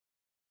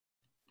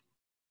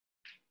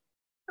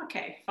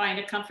Okay, find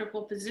a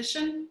comfortable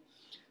position.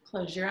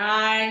 Close your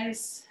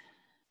eyes.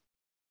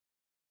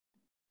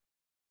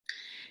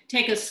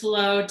 Take a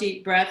slow,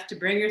 deep breath to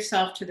bring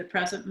yourself to the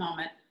present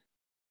moment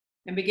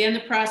and begin the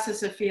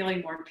process of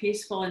feeling more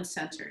peaceful and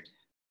centered.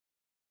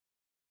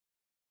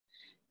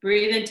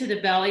 Breathe into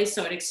the belly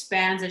so it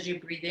expands as you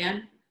breathe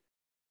in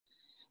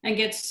and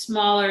gets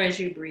smaller as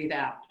you breathe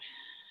out.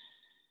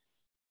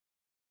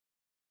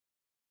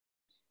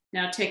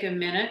 Now take a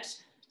minute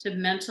to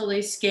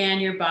mentally scan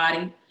your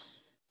body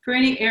for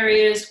any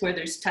areas where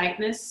there's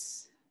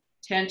tightness,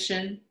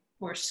 tension,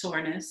 or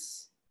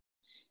soreness,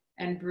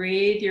 and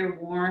breathe your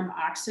warm,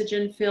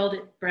 oxygen-filled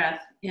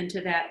breath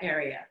into that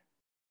area.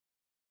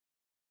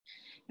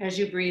 As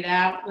you breathe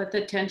out, let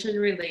the tension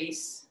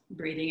release,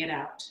 breathing it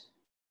out.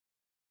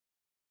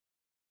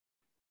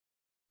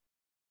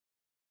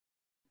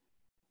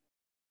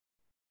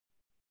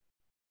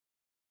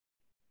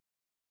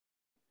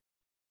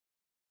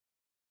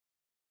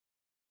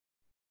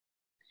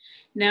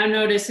 Now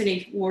notice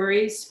any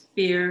worries,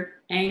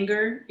 fear,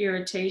 anger,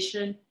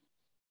 irritation,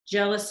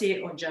 jealousy,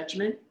 or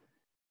judgment.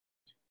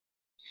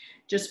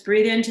 Just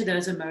breathe into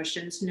those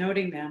emotions,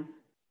 noting them,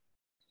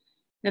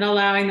 then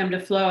allowing them to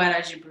flow out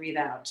as you breathe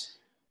out.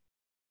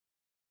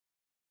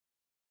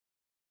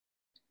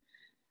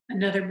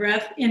 Another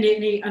breath into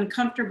any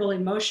uncomfortable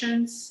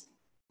emotions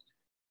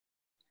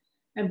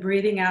and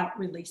breathing out,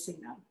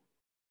 releasing them.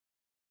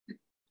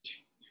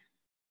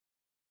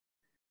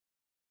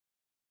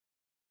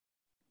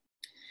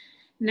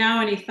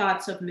 Now any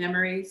thoughts of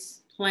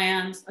memories,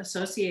 plans,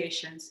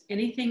 associations,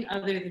 anything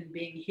other than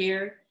being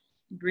here,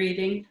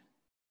 breathing,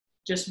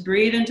 just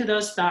breathe into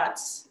those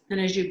thoughts. And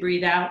as you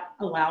breathe out,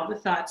 allow the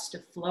thoughts to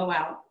flow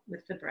out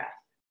with the breath.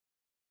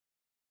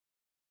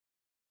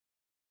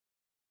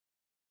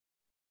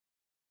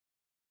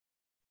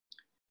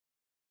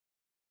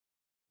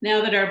 Now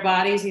that our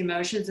bodies,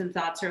 emotions, and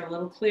thoughts are a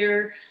little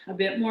clearer, a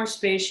bit more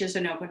spacious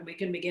and open, we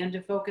can begin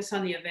to focus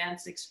on the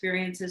events,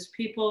 experiences,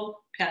 people,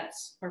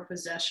 pets, or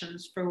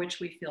possessions for which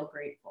we feel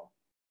grateful.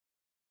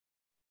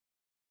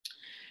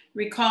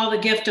 Recall the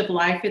gift of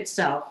life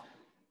itself,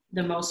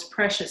 the most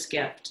precious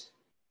gift.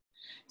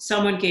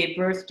 Someone gave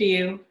birth to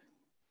you,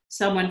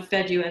 someone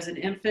fed you as an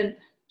infant,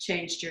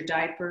 changed your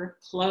diaper,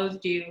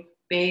 clothed you,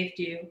 bathed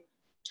you,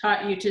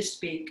 taught you to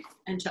speak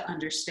and to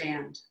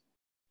understand.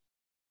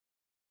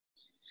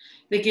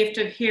 The gift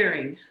of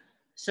hearing,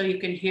 so you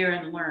can hear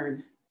and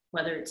learn,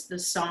 whether it's the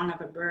song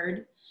of a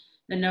bird,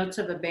 the notes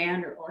of a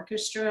band or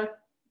orchestra,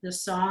 the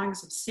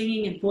songs of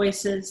singing and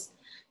voices,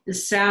 the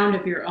sound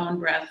of your own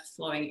breath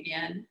flowing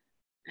in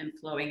and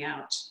flowing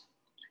out.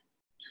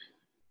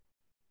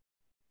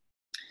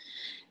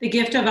 The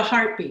gift of a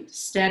heartbeat,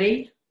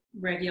 steady,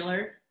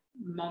 regular,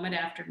 moment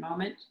after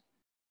moment,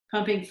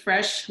 pumping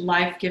fresh,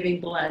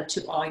 life-giving blood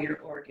to all your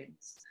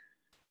organs.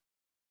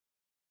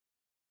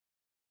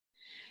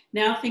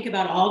 Now think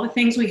about all the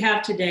things we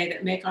have today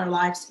that make our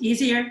lives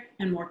easier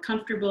and more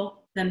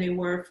comfortable than they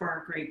were for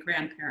our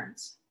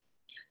great-grandparents.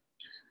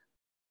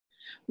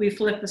 We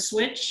flip a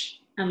switch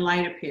and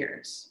light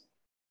appears.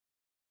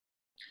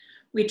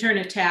 We turn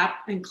a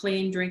tap and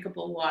clean,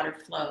 drinkable water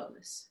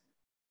flows.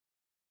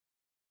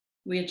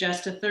 We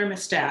adjust a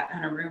thermostat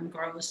and a room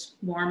grows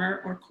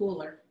warmer or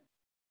cooler.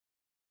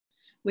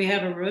 We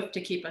have a roof to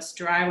keep us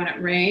dry when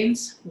it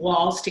rains,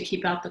 walls to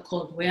keep out the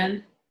cold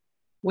wind,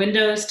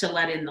 windows to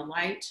let in the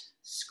light,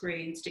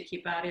 screens to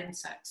keep out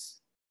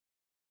insects.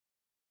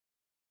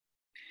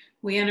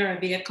 We enter a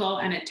vehicle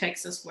and it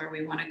takes us where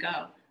we want to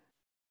go.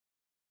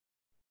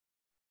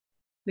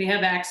 We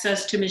have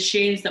access to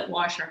machines that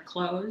wash our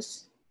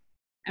clothes,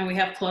 and we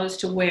have clothes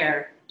to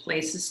wear,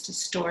 places to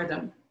store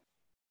them.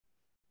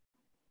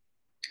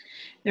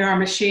 There are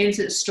machines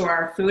that store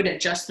our food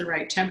at just the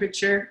right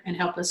temperature and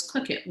help us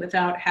cook it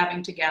without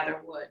having to gather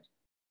wood.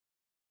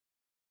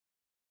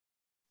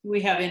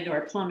 We have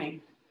indoor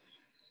plumbing.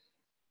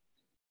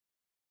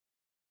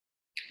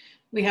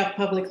 We have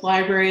public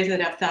libraries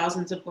that have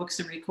thousands of books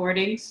and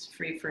recordings,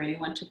 free for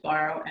anyone to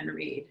borrow and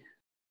read.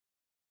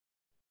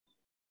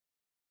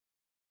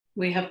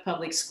 We have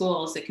public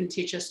schools that can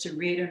teach us to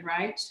read and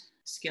write,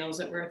 skills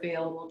that were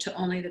available to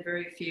only the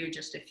very few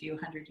just a few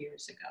hundred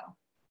years ago.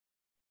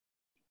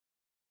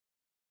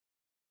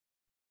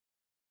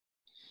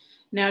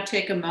 Now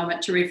take a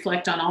moment to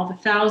reflect on all the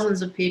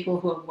thousands of people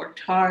who have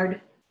worked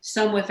hard,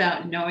 some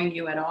without knowing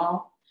you at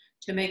all,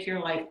 to make your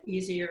life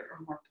easier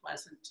or more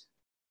pleasant.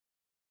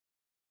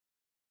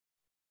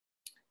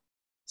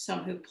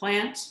 Some who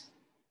plant,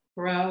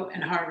 grow,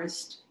 and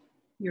harvest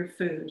your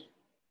food.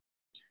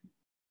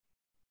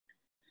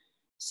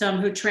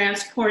 Some who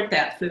transport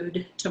that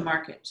food to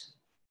market.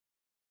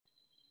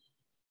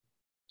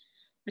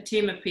 A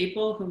team of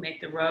people who make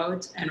the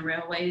roads and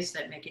railways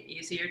that make it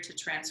easier to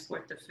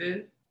transport the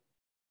food.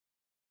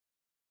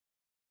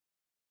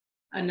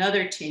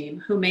 Another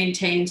team who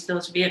maintains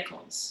those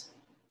vehicles,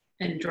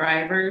 and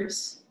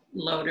drivers,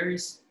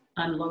 loaders,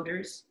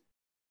 unloaders.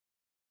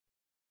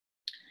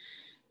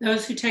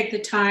 Those who take the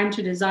time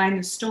to design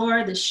the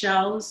store, the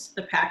shelves,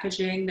 the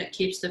packaging that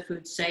keeps the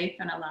food safe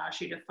and allows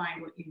you to find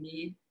what you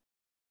need.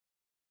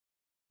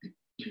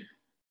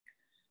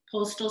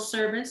 Postal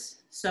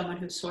service, someone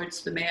who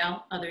sorts the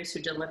mail, others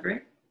who deliver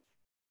it.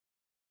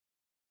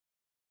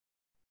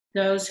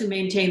 Those who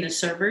maintain the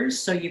servers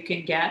so you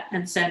can get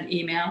and send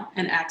email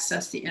and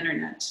access the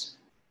internet.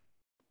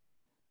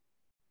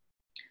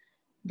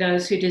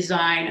 Those who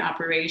design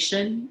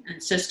operation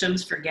and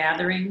systems for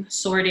gathering,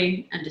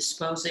 sorting, and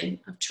disposing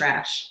of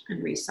trash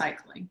and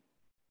recycling.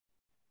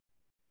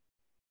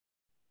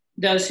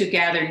 Those who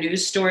gather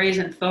news stories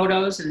and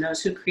photos, and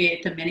those who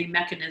create the many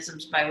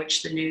mechanisms by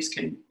which the news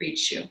can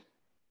reach you.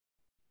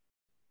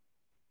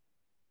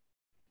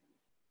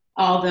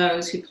 All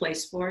those who play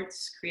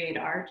sports, create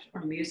art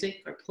or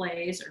music or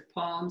plays or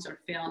poems or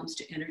films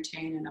to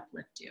entertain and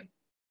uplift you.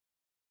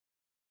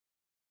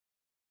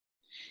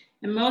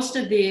 And most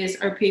of these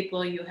are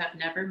people you have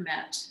never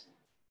met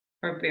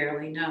or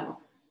barely know.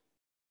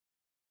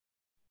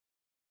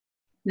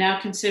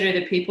 Now consider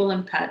the people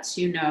and pets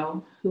you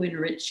know who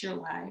enrich your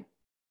life.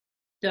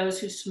 Those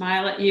who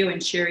smile at you and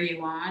cheer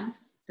you on.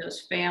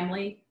 Those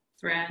family,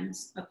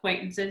 friends,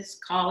 acquaintances,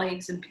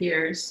 colleagues, and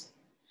peers.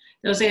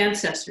 Those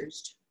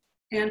ancestors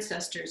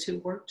who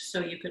worked so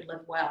you could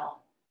live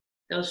well.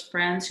 Those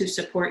friends who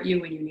support you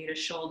when you need a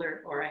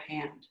shoulder or a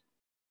hand.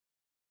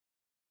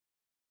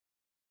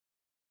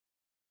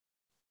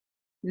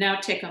 Now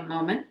take a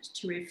moment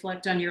to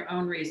reflect on your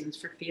own reasons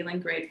for feeling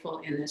grateful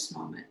in this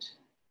moment.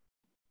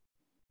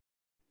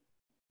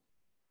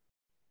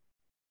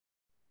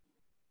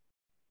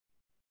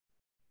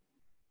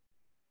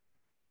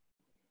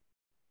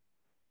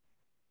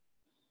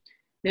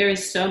 There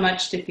is so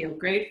much to feel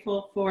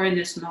grateful for in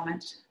this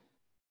moment.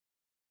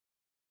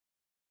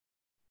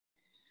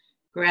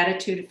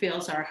 Gratitude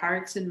fills our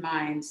hearts and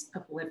minds,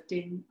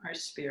 uplifting our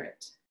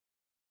spirit.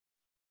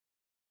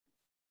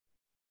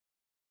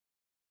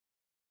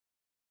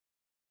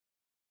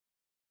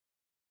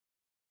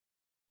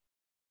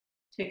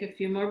 Take a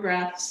few more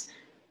breaths.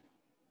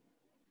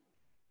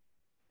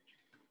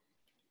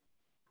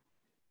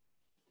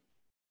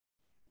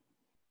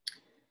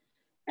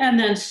 And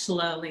then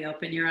slowly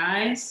open your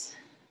eyes.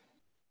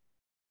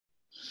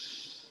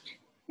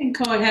 And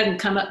go ahead and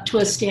come up to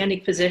a standing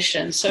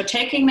position. So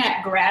taking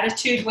that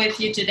gratitude with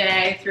you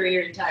today through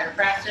your entire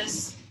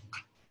practice,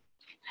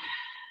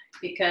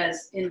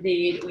 because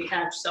indeed we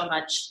have so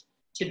much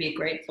to be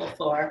grateful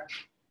for.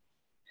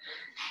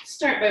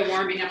 Start by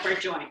warming up our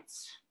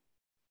joints.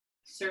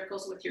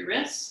 Circles with your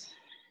wrists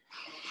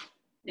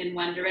in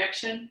one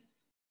direction,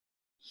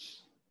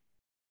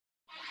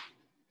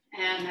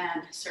 and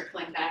then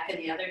circling back in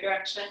the other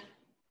direction.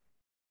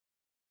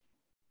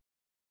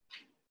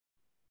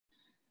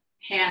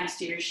 Hands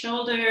to your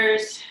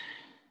shoulders,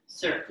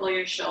 circle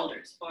your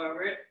shoulders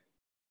forward.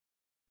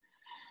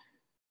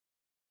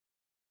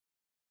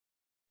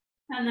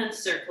 And then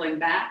circling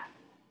back.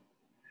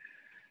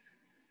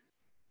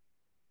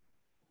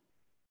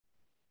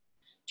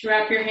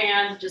 Drop your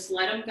hands, just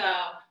let them go.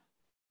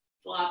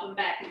 Flop them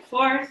back and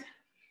forth.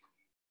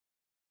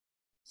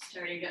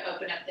 Starting to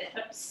open up the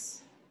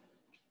hips,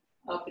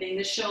 opening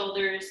the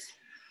shoulders.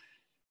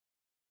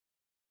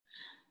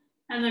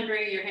 And then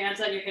bring your hands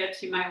on your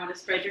hips. You might want to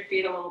spread your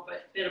feet a little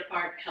bit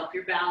apart to help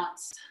your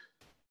balance.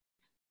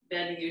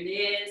 Bending your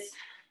knees,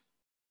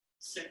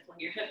 circling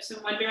your hips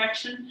in one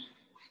direction.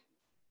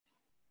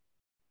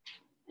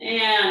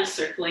 And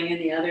circling in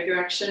the other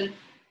direction.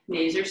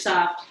 Knees are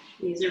soft,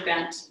 knees are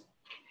bent.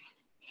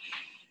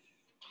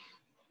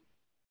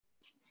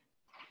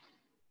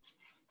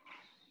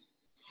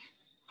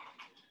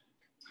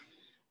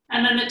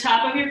 And then the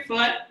top of your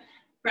foot,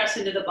 press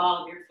into the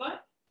ball of your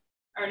foot.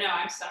 Or no,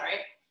 I'm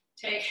sorry.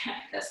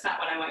 That's not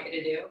what I want you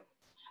to do.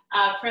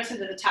 Press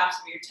into the tops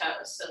of your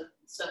toes.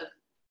 So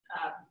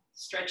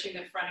stretching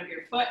the front of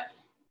your foot,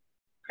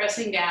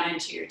 pressing down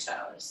into your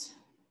toes.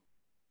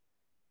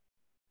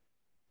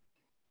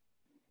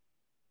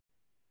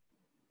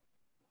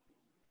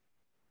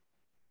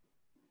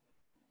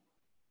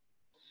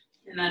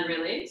 And then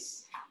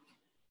release,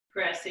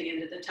 pressing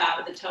into the top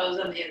of the toes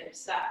on the other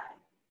side.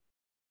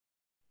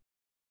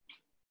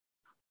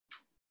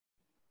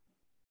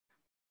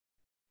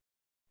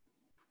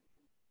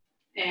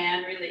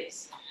 And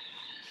release.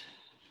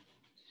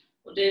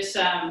 We'll do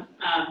some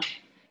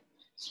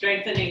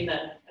strengthening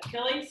the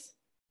Achilles.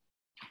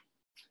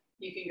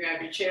 You can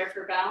grab your chair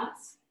for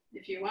balance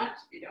if you want.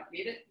 If you don't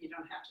need it, you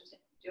don't have to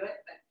do it.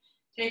 But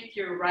take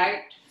your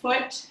right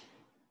foot,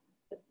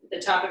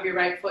 the top of your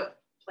right foot,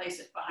 place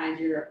it behind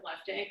your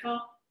left ankle,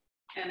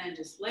 and then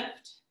just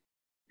lift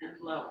and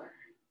lower.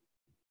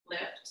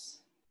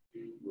 Lift,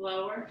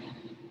 lower,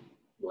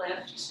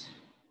 lift,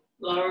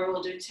 lower.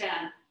 We'll do 10.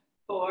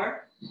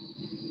 4,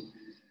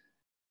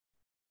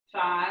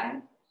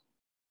 5,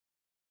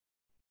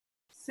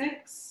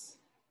 6,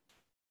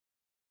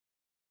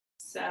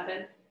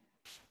 7,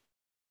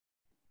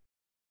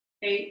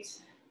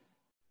 8,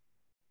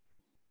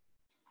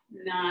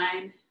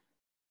 9,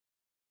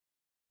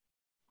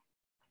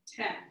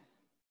 10,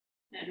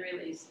 and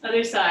release.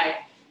 Other side.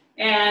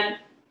 And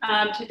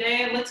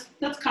today,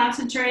 let's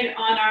concentrate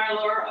on our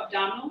lower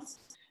abdominals.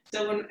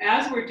 So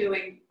as we're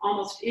doing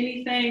almost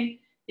anything,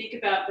 think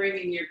about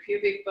bringing your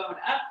pubic bone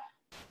up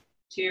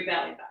to your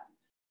belly button,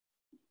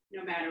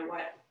 no matter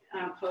what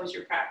pose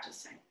you're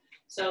practicing.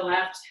 So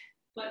left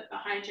foot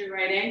behind your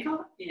right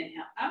ankle,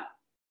 inhale up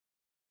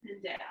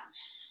and down.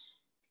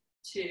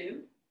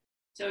 2.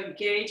 So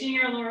engaging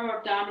your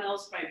lower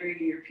abdominals by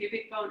bringing your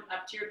pubic bone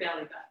up to your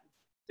belly button.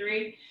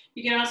 3.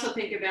 You can also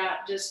think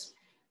about just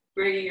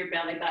bringing your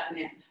belly button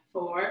in.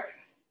 4,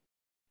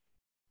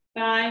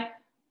 5,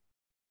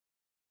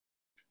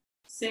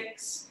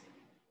 6,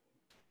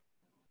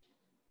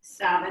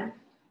 7,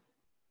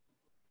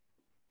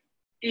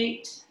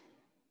 8,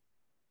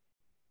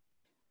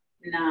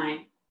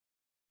 9,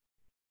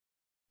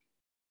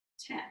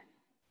 10.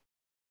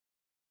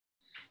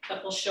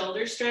 Couple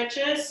shoulder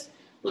stretches.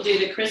 We'll do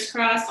the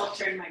crisscross. I'll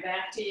turn my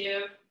back to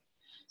you.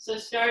 So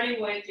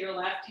starting with your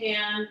left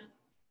hand,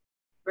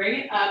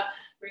 bring it up.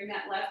 Bring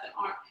that left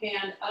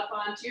hand up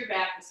onto your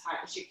back as high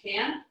as you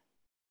can.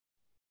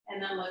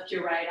 And then lift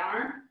your right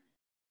arm.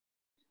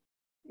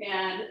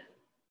 And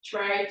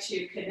try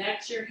to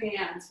connect your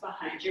hands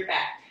behind your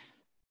back.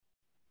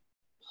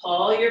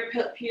 Pull your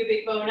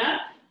pubic bone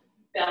up,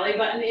 belly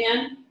button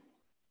in,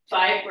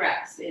 5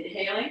 breaths.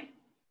 Inhaling.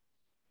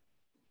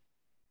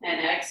 And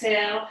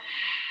exhale.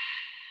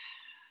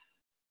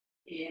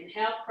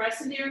 Inhale,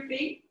 press into your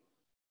feet.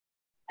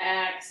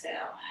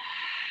 Exhale.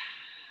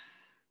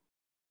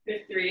 For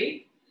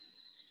 3.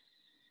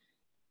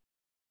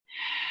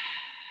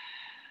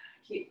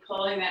 Keep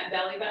pulling that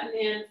belly button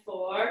in.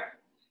 4.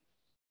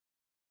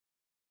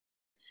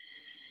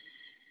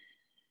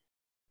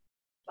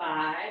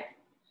 5.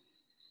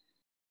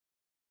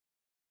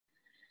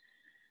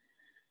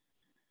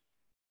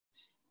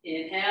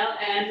 Inhale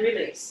and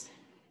release.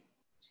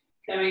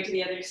 Coming to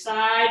the other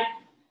side.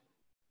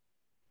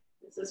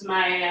 This is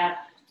my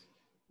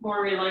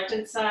more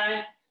reluctant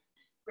side.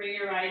 Bring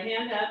your right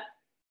hand up.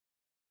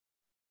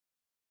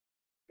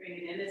 Bring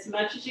it in as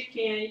much as you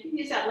can. You can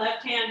use that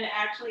left hand to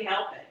actually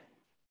help it.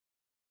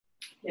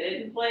 Get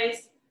it in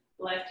place.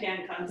 Left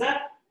hand comes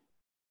up.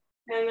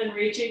 And then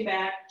reaching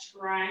back,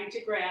 trying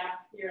to grab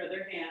your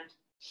other hand.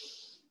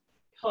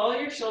 Pull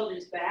your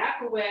shoulders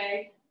back,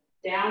 away,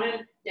 down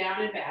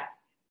and back.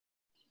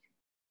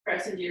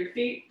 Press into your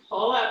feet,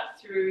 pull up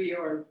through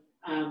your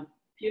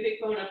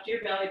pubic bone up to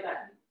your belly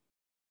button.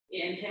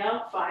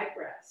 Inhale, 5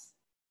 breaths.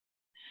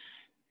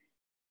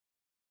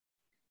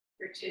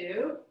 For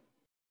 2,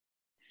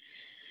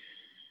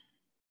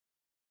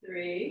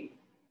 3,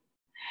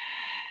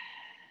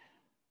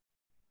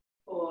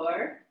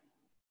 4,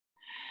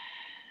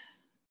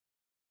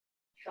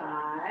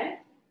 5,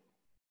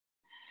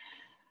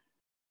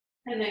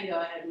 and then go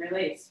ahead and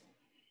release.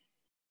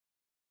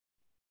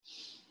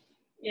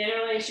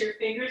 Interlace your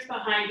fingers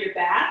behind your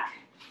back.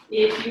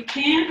 If you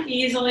can't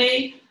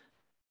easily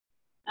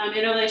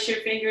interlace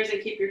your fingers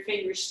and keep your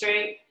fingers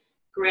straight,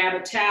 grab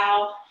a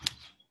towel.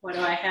 What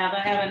do I have? I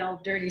have an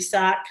old dirty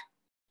sock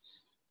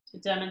to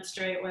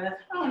demonstrate with.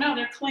 Oh no,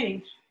 they're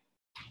clean.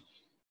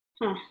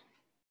 Huh.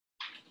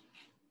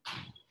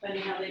 Funny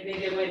how they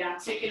make their way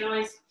down. So you can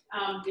always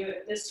do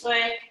it this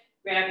way,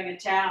 grabbing a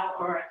towel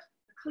or a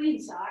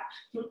clean sock.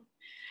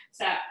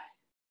 So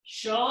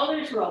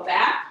shoulders roll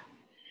back,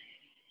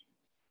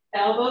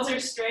 elbows are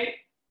straight,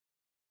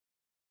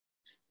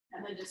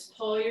 and then just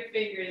pull your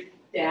fingers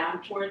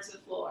down towards the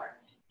floor.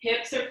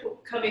 Hips are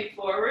coming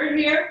forward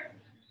here,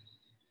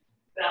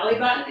 belly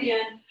button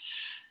in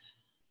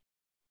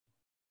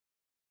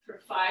for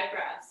 5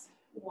 breaths.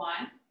 1,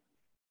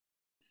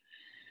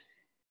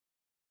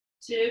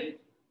 2,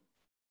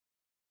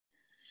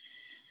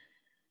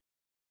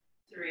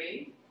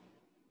 3,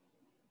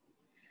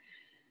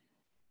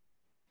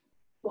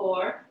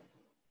 4,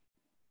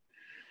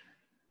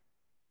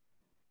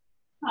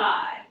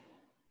 5,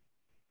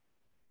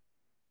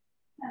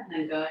 and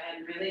then go ahead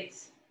and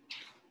release.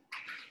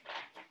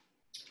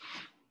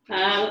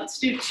 Let's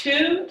do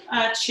 2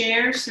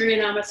 chairs,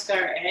 Surya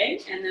Namaskar A,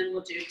 and then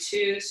we'll do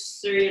 2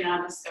 Surya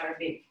Namaskar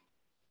B.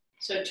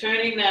 So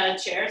turning the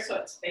chair so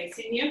it's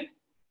facing you.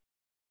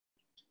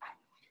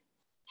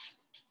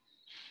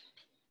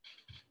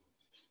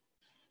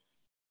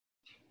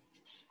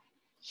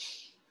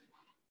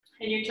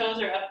 And your toes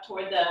are up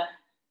toward the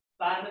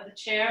bottom of the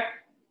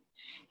chair.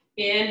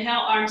 Inhale,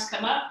 arms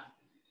come up.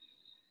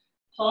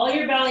 Pull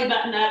your belly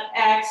button up,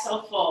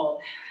 exhale,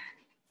 fold.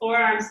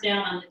 Forearms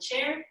down on the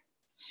chair.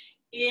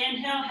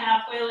 Inhale,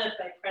 halfway lift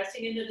by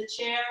pressing into the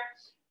chair.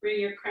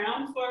 Bring your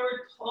crown forward,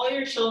 pull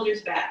your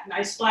shoulders back.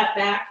 Nice flat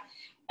back.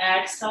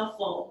 Exhale,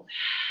 fold.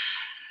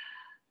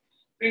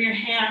 Bring your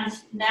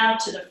hands now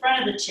to the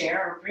front of the chair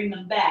or bring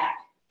them back.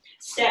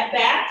 Step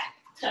back,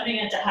 coming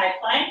into high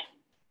plank.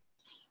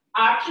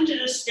 Option to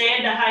just stay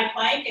into high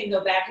plank and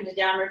go back into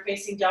downward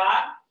facing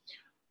dog,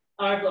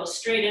 or go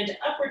straight into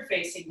upward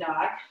facing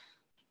dog,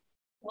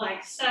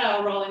 like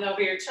so, rolling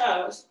over your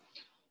toes.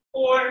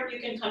 Or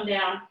you can come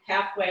down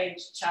halfway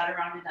into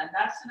Chaturanga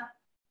Dandasana,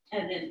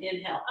 and then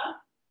inhale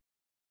up.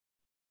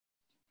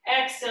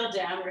 Exhale,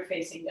 downward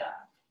facing dog.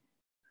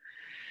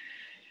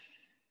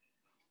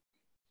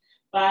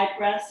 5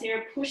 breaths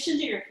here. Push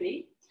into your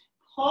feet.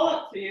 Pull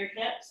up through your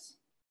hips.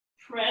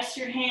 Press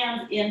your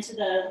hands into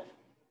the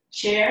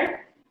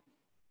chair.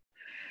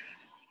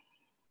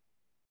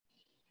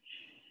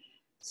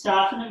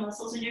 Soften the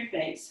muscles in your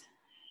face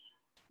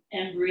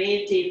and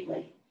breathe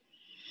deeply.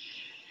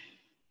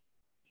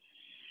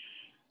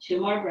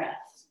 2 more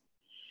breaths.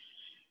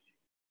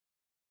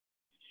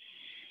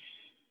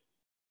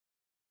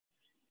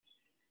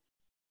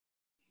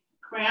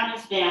 Crown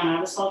is down. I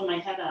was holding my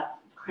head up.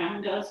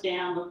 Crown goes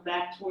down. Look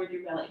back toward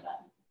your belly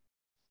button.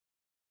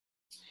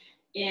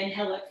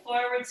 Inhale, look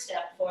forward,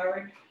 step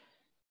forward.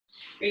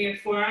 Bring your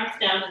forearms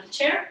down to the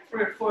chair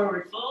for a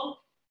forward fold.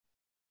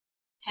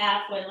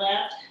 Halfway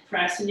left,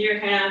 press into your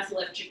hands,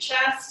 lift your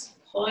chest,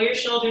 pull your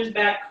shoulders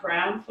back,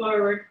 crown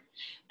forward.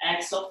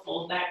 Exhale,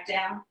 fold back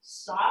down,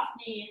 soft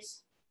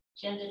knees,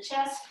 chin to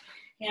chest,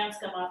 hands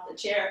come off the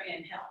chair,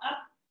 inhale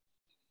up.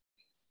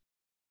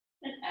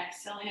 And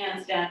exhale,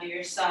 hands down to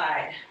your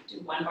side.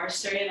 Do one more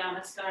Surya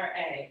Namaskar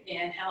A.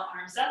 Inhale,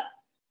 arms up.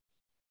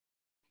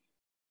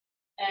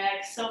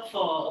 Exhale,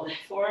 fold.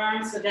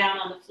 Forearms are down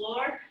on the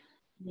floor.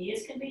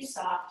 Knees can be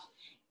soft.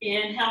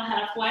 Inhale,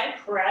 halfway,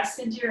 press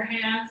into your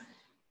hands.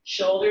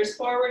 Shoulders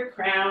forward,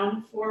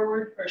 crown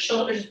forward, or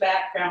shoulders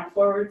back, crown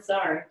forward,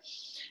 sorry.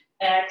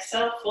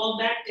 Exhale, fold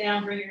back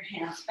down, bring your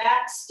hands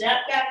back,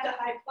 step back to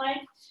high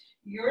plank.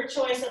 Your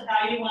choice of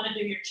how you want to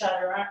do your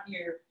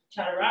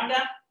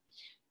chaturanga.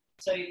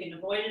 So you can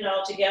avoid it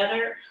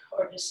altogether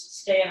or just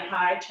stay in a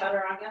high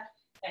chaturanga.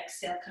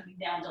 Exhale, coming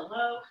down to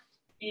low.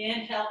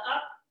 Inhale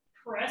up,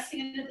 pressing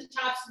into the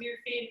tops of your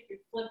feet if you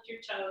flipped your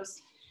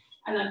toes.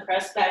 And then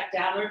press back,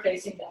 downward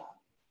facing dog.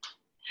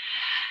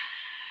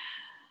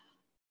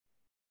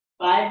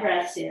 5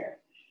 breaths here.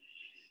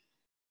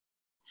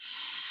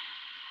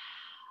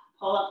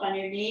 Pull up on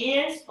your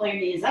knees, pull your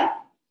knees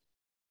up.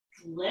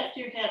 Lift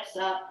your hips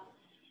up.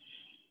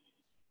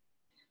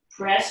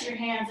 Press your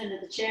hands into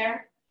the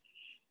chair.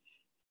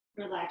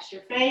 Relax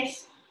your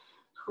face.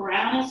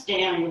 Crown is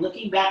down. You're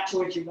looking back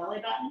towards your belly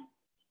button.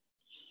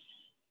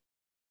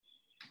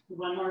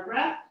 1 more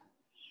breath.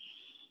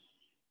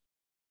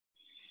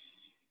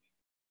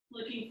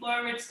 Looking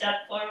forward,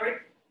 step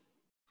forward.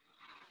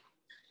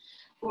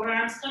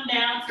 Forearms come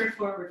down for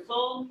forward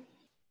fold.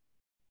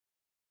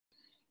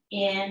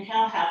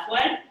 Inhale,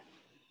 halfway.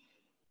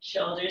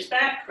 Shoulders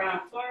back,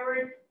 crown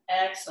forward.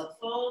 Exhale,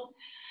 fold.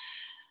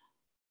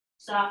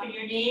 Soften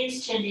your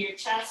knees, chin to your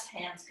chest,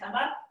 hands come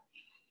up.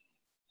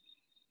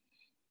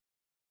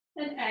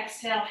 And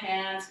exhale,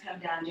 hands come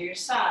down to your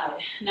side.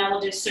 Now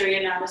we'll do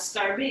Surya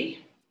Namaskar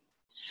B.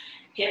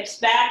 Hips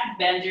back,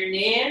 bend your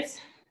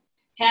knees.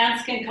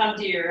 Hands can come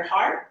to your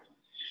heart.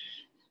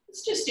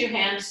 Let's just do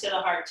hands to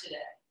the heart today.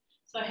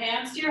 So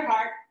hands to your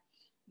heart.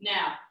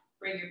 Now,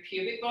 bring your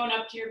pubic bone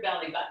up to your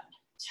belly button.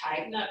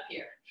 Tighten up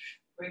here.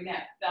 Bring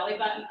that belly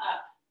button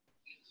up.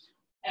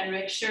 And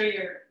make sure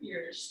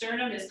your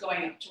sternum is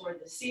going up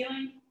toward the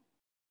ceiling.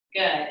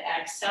 Good.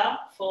 Exhale,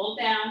 fold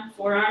down,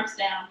 forearms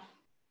down.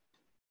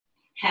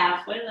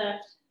 Halfway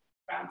lift.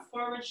 Round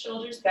forward,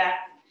 shoulders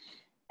back.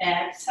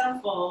 Exhale,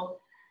 fold.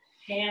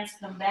 Hands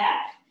come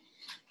back.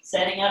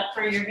 Setting up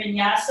for your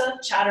vinyasa,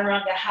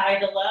 chaturanga high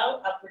to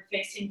low, upward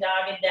facing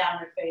dog and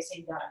downward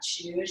facing dog.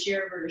 Choose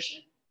your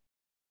version.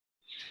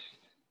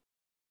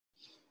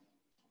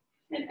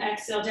 And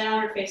exhale,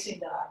 downward facing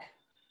dog.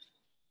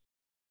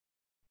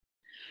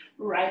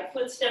 Right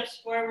foot steps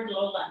forward,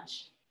 low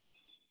lunge.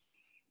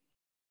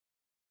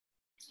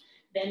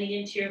 Bending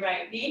into your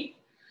right knee.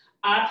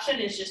 Option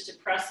is just to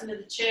press into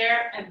the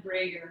chair and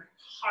bring your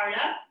heart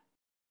up.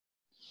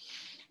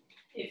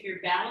 If your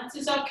balance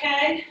is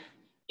okay,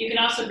 you can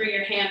also bring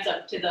your hands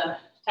up to the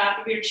top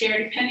of your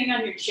chair, depending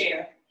on your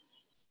chair.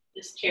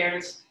 This chair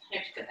is,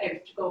 I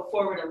have to go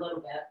forward a little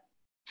bit.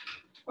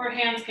 Or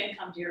hands can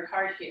come to your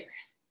heart here.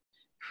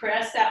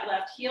 Press that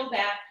left heel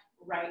back,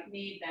 right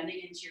knee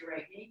bending into your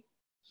right knee.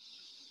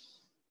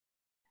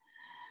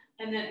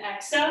 And then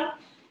exhale,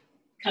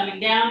 coming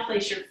down,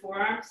 place your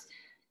forearms.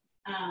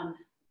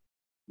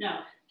 No,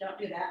 don't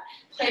do that.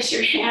 Place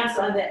your hands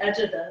on the edge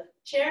of the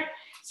chair,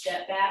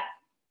 step back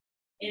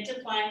into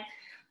plank.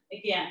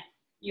 Again,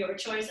 your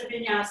choice of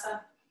vinyasa.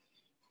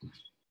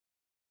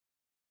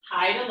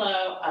 High to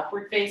low,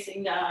 upward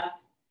facing dog,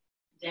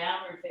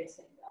 downward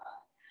facing dog.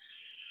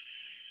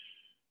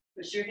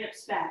 Push your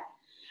hips back.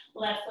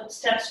 Left foot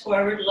steps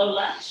forward, low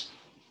lunge.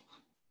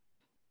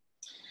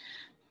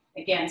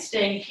 Again,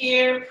 staying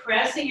here,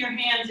 pressing your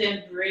hands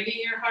in,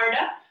 bringing your heart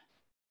up.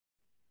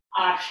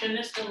 Option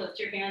is to lift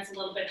your hands a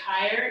little bit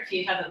higher if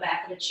you have the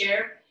back of a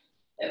chair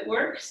that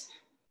works.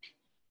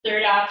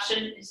 Third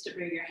option is to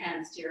bring your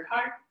hands to your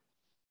heart.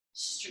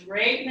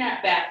 Straighten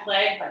that back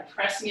leg by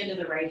pressing into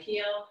the right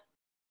heel.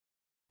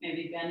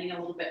 Maybe bending a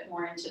little bit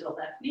more into the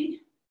left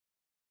knee.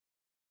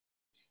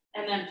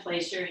 And then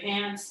place your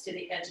hands to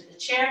the edge of the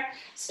chair.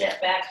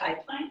 Step back, high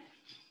plank.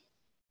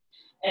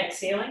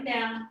 Exhaling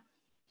down.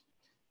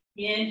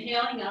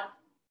 Inhaling up.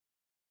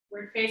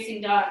 Upward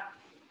facing dog.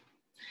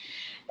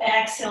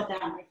 Exhale,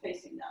 downward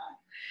facing dog.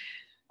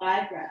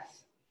 5 breaths.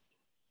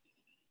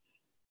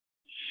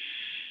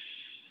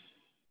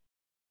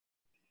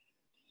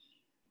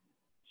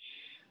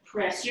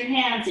 Press your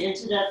hands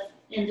into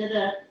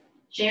the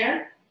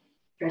chair.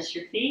 Press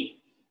your feet.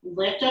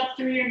 Lift up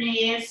through your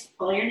knees.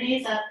 Pull your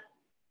knees up.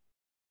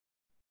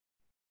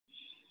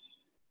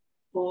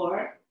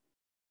 4,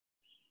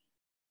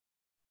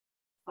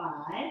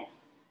 5.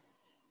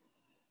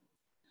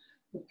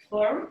 Look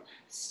forward.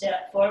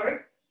 Step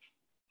forward.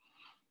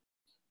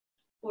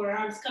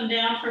 Forearms come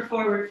down for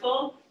forward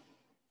fold.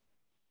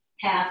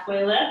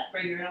 Halfway lift.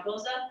 Bring your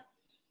elbows up.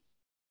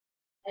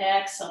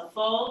 Exhale,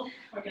 fold.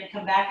 We're going to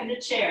come back into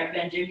chair.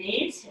 Bend your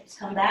knees. Hips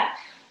come back.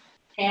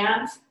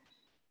 Hands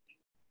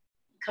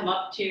come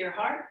up to your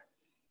heart.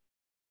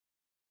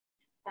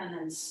 And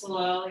then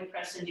slowly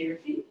press into your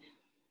feet.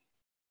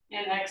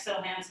 And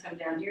exhale, hands come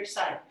down to your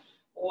side.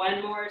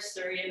 One more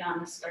Surya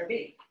Namaskar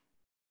B.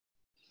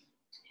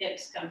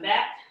 Hips come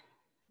back.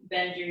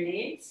 Bend your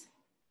knees.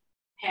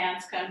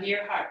 Hands come to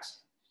your heart.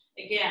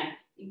 Again,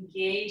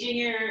 engaging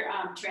your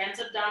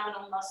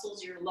transabdominal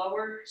muscles, your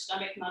lower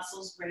stomach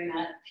muscles, bring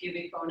that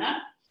pubic bone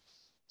up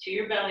to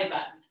your belly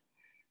button.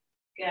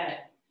 Good.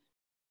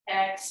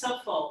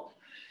 Exhale, fold.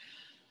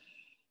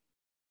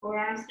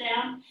 Forearms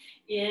down.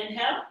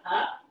 Inhale,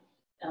 up.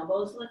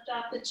 Elbows lift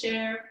off the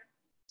chair.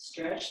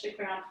 Stretch the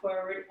crown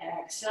forward.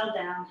 Exhale,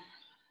 down.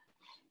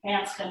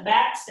 Hands come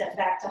back. Step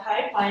back to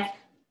high plank.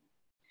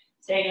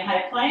 Staying in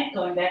high plank,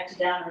 going back to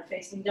downward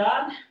facing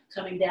dog.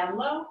 Coming down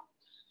low.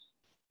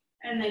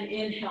 And then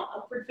inhale,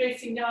 upward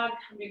facing dog.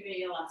 I'm giving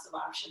you lots of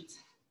options.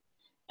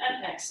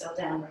 And exhale,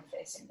 downward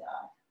facing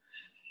dog.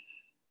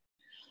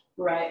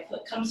 Right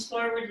foot comes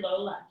forward,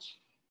 low lunge.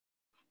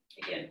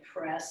 Again,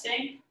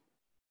 pressing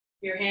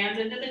your hands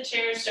into the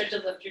chair. Start to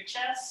lift your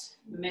chest.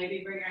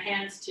 Maybe bring your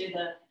hands to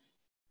the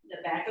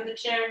back of the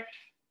chair.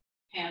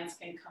 Hands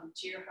can come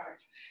to your heart.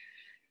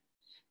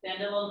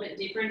 Bend a little bit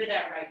deeper into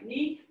that right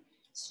knee.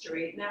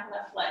 Straighten that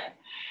left leg.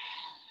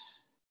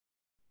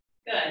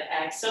 Good.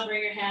 Exhale,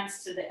 bring your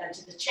hands to the edge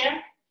of the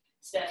chair.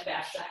 Step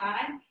back to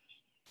high.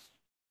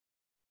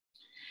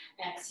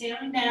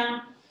 Exhaling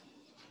down.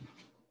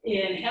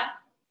 Inhale.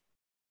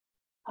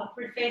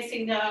 Upward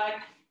facing dog.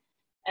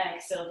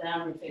 Exhale,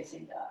 downward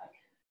facing dog.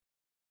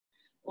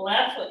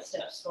 Left foot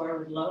steps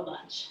forward, low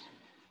lunge.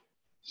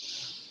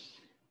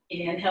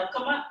 Inhale,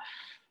 come up.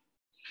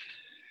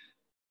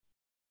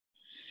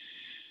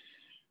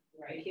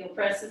 Right heel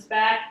presses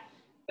back.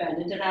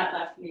 Bend into that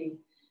left knee.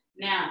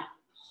 Now,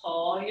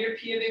 pull your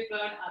pubic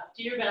bone up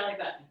to your belly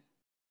button.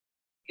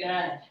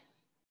 Good.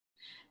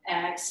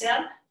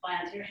 Exhale,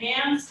 plant your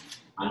hands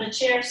on the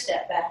chair,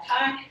 step back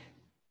high.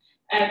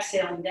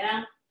 Exhaling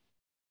down.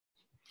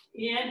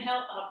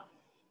 Inhale, up.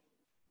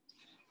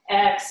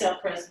 Exhale,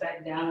 press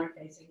back downward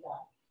facing dog.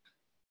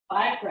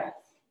 5 breaths.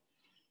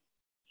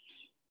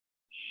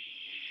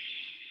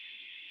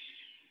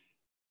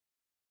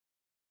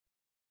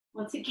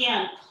 Once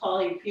again,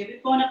 pull your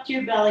pubic bone up to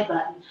your belly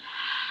button.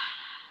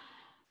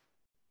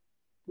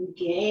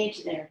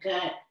 Engage there,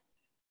 good.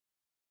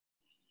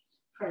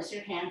 Press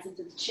your hands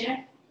into the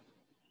chair.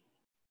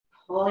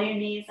 Pull your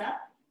knees up.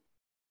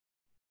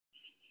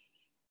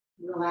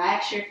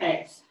 Relax your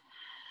face.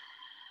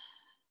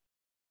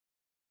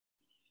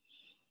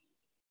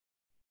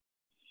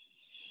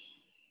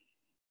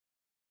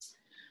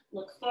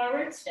 Look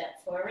forward,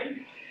 step forward.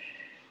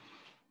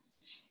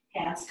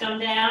 Hands come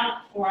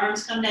down,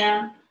 forearms come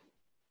down.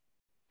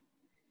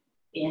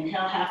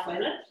 Inhale, halfway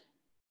lift.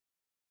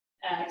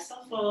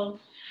 Exhale, fold.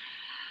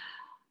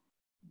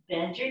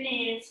 Bend your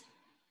knees.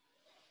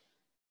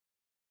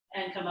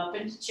 And come up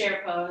into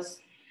chair pose.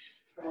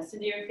 Press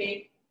into your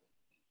feet.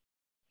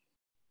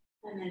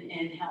 And then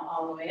inhale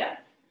all the way up.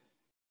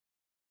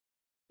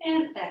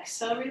 And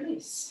exhale,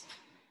 release.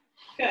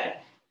 Good.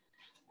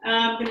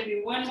 I'm going to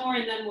do one more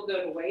and then we'll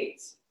go to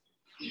weights.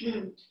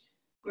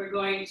 We're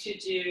going to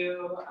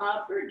do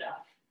bird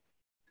dog.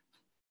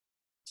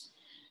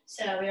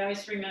 So we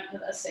always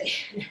remember, let's see.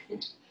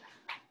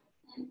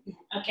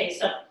 Okay,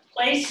 so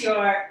place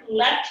your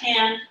left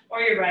hand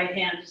or your right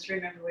hand, just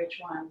remember which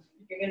one.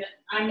 If you're gonna,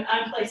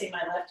 I'm placing my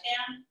left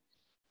hand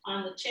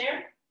on the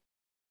chair.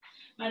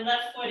 My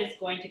left foot is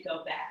going to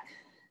go back.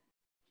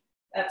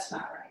 That's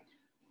not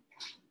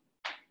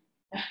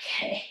right.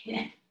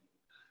 Okay.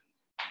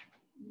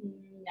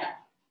 No.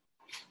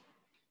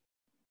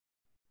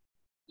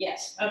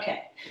 Yes,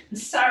 okay.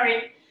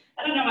 Sorry,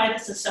 I don't know why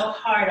this is so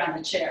hard on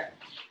the chair.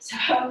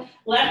 So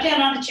left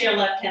hand on the chair,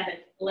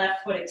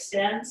 left foot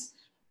extends.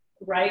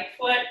 Right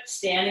foot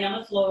standing on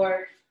the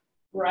floor,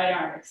 right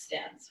arm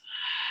extends.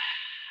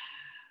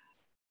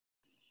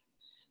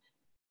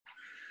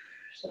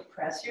 So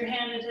press your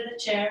hand into the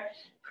chair.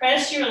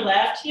 Press your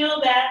left heel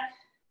back.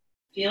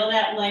 Feel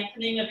that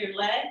lengthening of your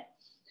leg.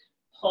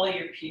 Pull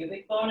your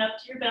pubic bone up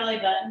to your belly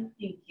button.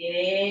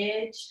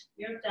 Engage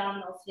your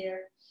abdominals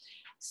here.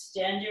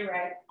 Extend your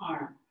right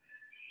arm.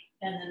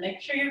 And then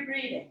make sure you're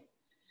breathing.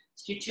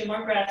 Let's do 2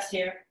 more breaths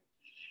here.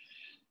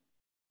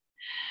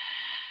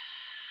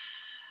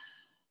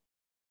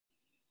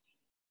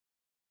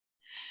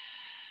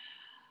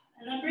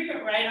 And then bring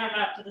your right arm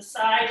out to the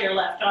side, your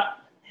left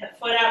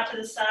foot out to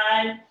the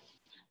side.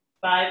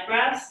 5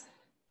 breaths.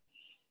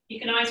 You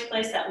can always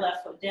place that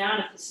left foot down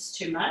if this is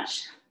too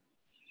much.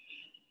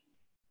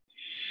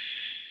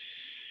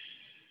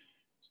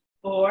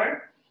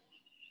 4,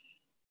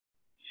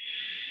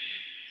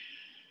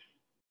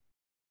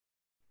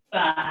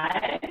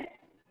 5,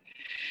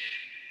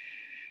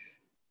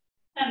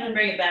 and then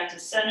bring it back to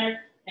center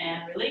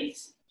and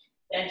release.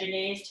 Bend your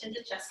knees, chin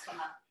to chest, come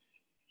up.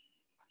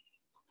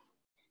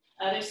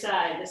 Other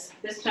side,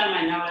 this time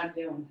I know what I'm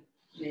doing,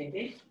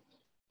 maybe.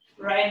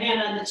 Right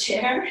hand on the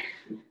chair.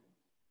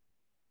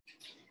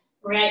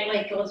 Right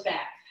leg goes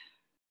back.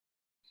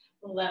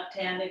 The left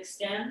hand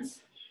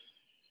extends.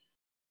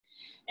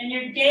 And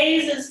your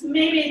gaze is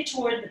maybe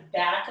toward the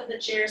back of the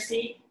chair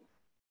seat.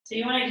 So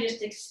you want to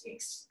just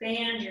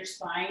expand your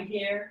spine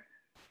here.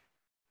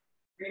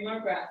 3 more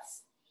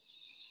breaths.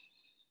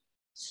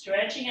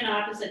 Stretching in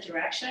opposite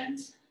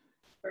directions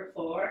for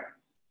 4,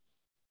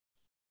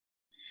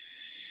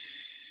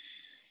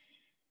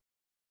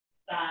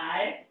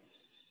 5,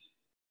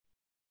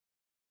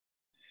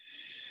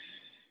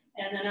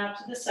 and then up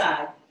to the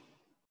side.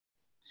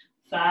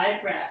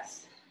 5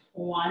 breaths.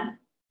 1,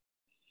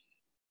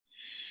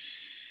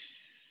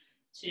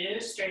 2,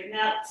 straighten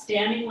out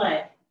standing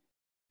leg.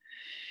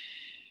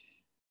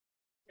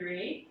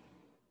 3,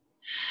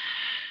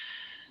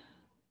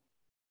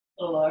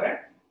 4,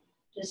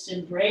 just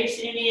embrace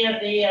any of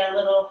the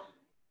little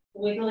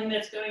wiggling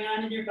that's going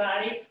on in your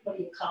body. What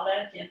do you call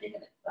that? Can't think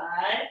of it. 5.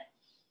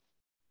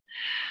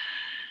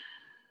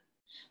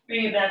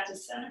 Bring it back to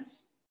center.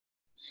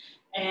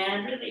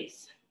 And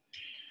release.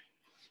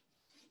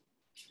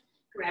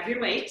 Grab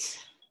your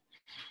weights.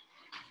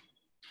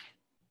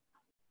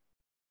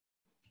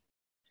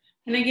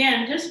 And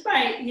again, just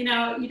by, you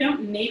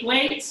don't need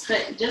weights,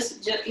 but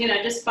just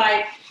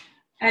by,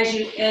 as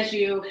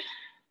you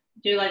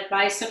do like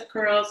bicep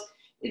curls,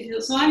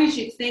 as long as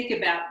you think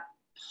about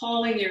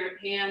pulling your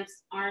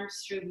hands,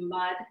 arms through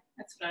mud,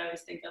 that's what I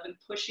always think of, and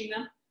pushing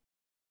them.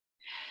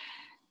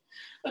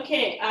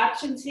 Okay,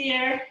 options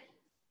here.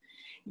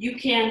 You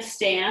can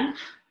stand,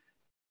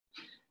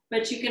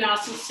 but you can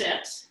also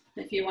sit.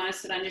 If you want to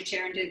sit on your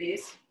chair and do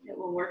these, it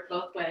will work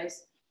both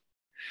ways.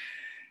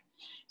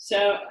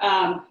 So,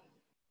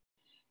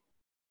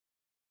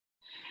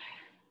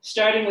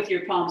 starting with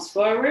your palms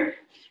forward,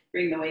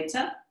 bring the weights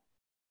up.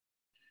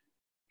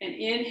 And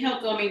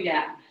inhale, going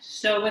down.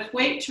 So with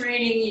weight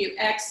training, you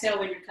exhale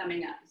when you're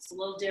coming up. It's a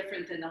little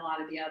different than a lot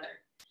of the other.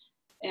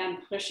 And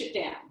push it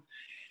down.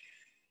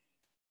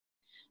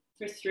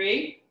 For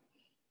 3,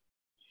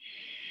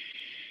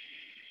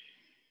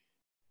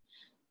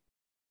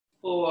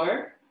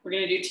 4, we're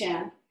going to do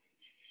 10.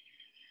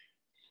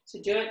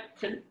 So do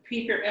it,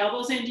 keep your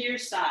elbows into your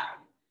side.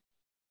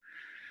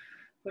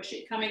 Push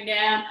it coming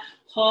down,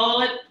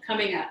 pull it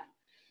coming up.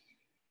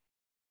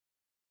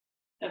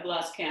 I've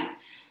lost count.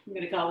 I'm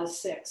going to call this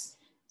 6.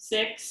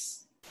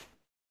 6,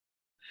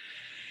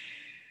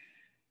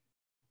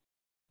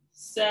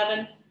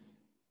 7,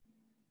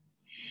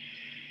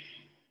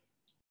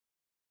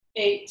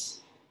 8,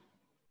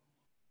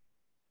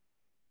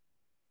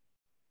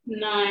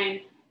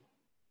 9,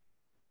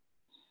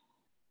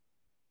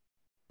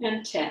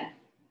 and 10.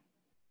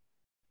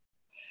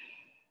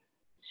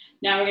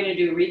 Now we're going to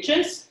do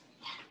reaches.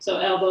 So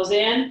elbows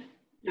in.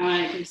 Now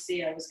I can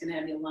see I was going to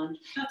have you lunge.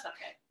 That's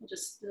okay. We'll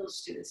just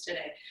do this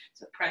today.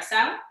 So press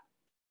out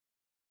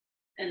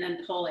and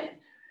then pull in.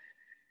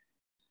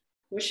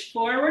 Push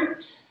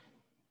forward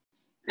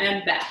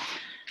and back.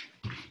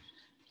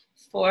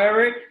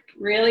 Forward,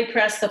 really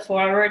press the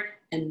forward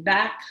and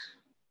back.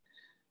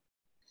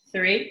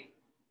 3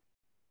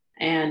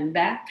 and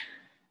back.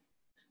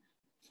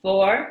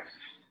 4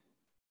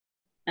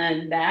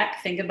 and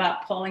back. Think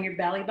about pulling your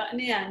belly button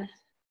in.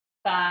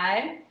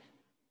 5,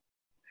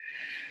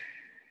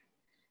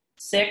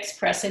 6,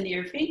 press into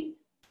your feet.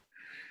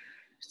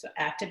 So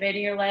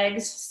activating your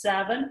legs.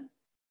 7,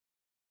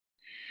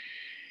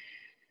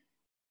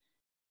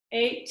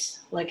 8,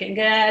 looking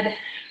good.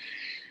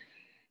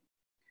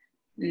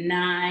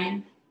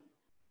 9,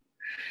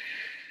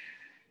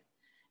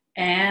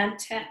 and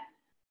 10.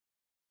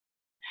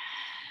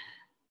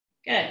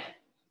 Good.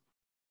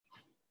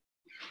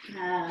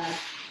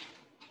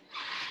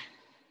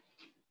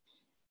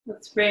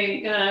 Let's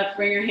bring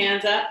your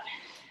hands up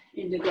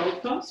into goal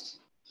post.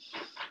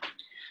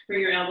 Bring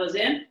your elbows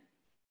in,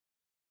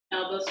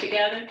 elbows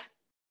together,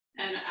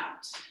 and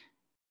out.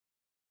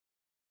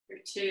 For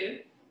 2,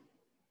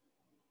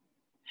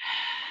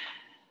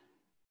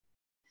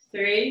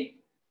 3,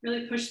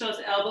 really push those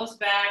elbows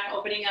back,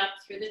 opening up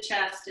through the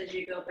chest as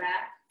you go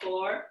back.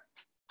 4,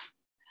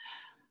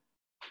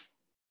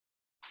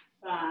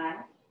 5,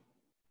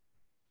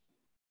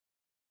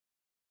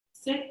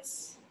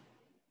 6,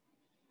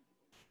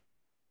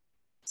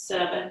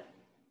 7,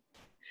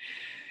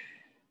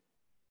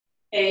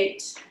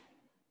 8,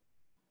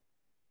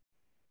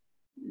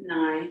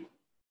 9,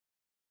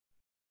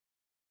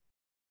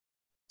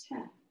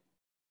 10.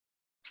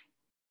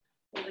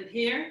 Hold it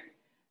here,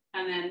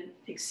 and then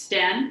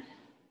extend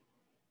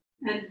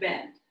and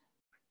bend.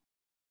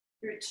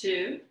 For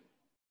 2,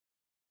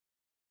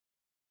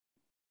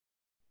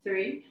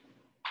 3,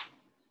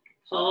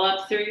 Pull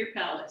up through your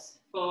pelvis.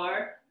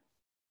 4,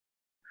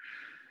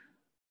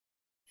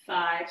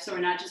 5, so we're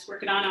not just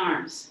working on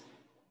arms.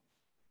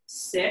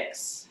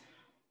 6,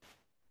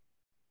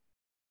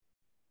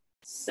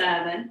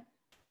 7,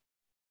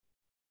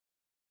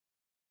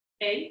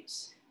 8,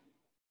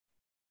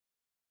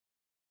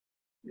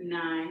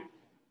 9,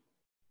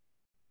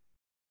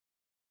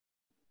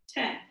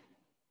 10.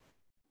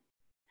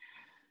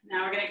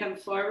 Now we're going to come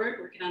forward,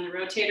 working on the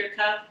rotator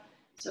cuff.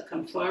 So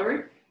come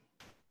forward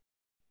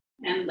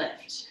and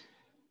lift.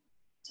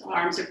 So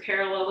arms are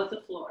parallel with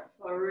the floor.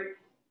 Forward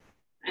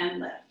and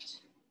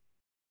lift.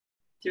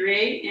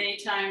 3,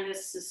 anytime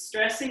this is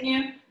stressing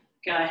you,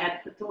 go ahead,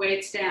 put the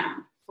weights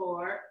down.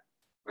 4,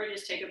 or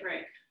just take a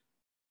break.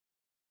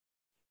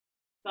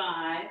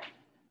 5,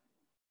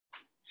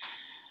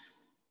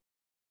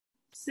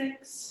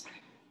 6,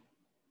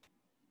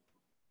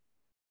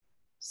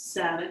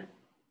 7,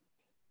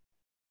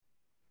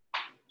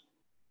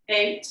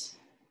 8,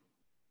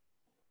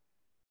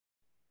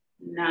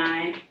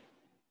 9,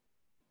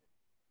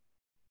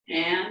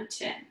 and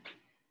 10.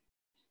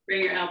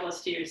 Bring your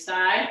elbows to your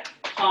side,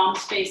 palms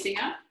facing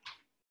up.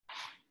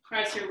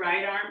 Press your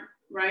right arm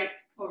right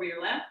over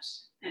your left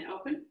and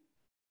open.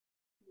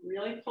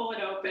 Really pull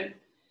it open.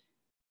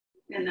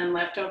 And then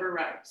left over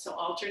right. So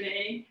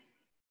alternating.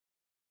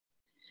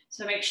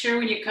 So make sure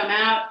when you come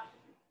out,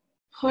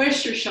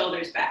 push your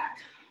shoulders back.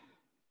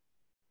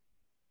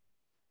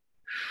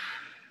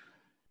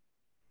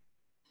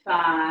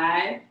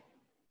 5,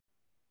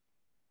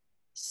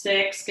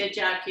 6, good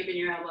job keeping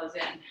your elbows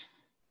in.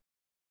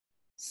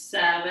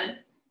 7,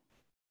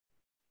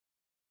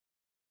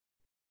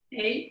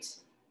 8,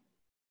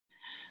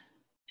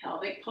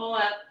 pelvic pull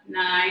up.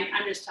 9,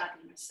 I'm just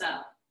talking to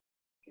myself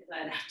because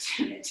I don't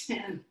do it.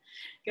 10,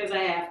 because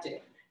I have to.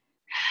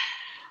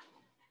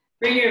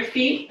 Bring your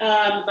feet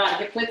about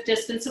hip width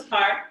distance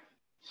apart.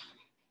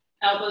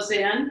 Elbows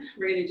in.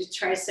 We're going to do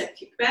tricep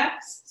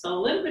kickbacks. So a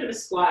little bit of a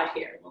squat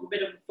here, a little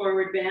bit of a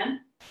forward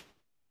bend,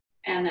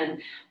 and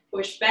then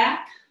push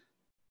back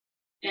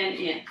and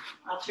in.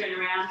 I'll turn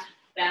around,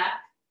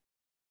 back.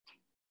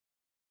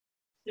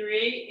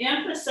 3,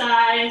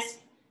 emphasize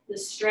the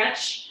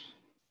stretch.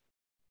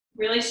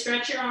 Really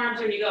stretch your arms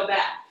when you go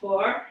back.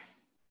 4,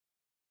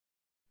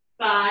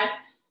 5,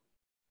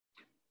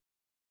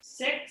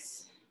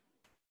 6,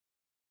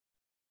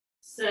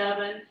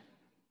 7,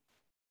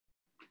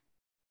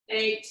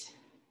 8,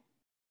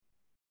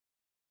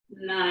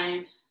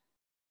 9,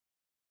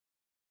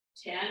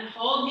 10.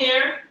 Hold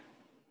here.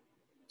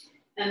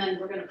 And then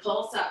we're going to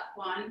pulse up.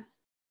 1,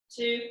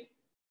 2,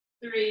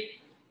 3,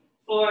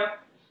 4,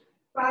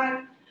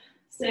 5,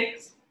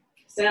 6,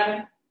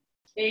 7,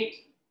 8,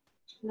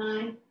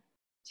 9,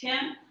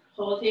 10.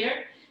 Hold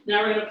here.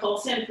 Now we're going to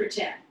pulse in for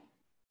 10.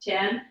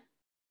 10,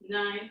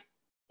 9,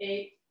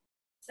 8,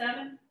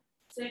 7,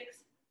 6,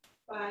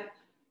 5,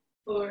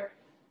 4,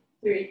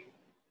 3,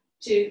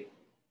 2,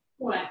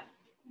 1.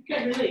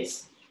 Okay,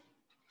 release.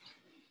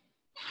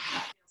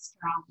 That feels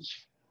strong.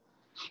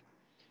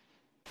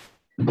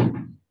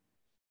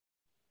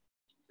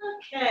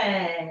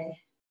 Okay.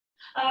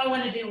 Oh, I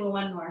want to do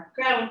one more.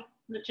 Grab one. I'm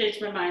going to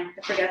change my mind.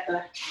 I forgot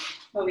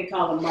what we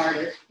call the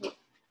martyr. All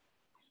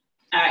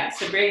right,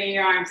 so bringing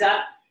your arms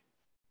up,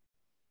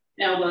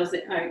 elbows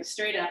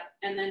straight up,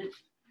 and then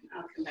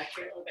I'll come back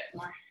here a little bit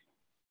more.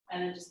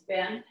 And then just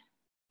bend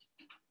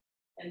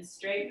and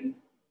straighten.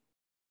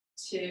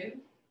 2.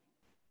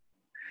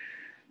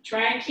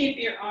 Try and keep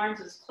your arms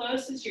as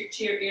close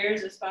to your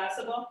ears as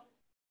possible.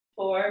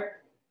 4,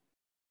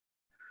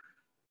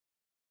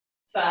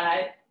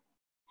 5,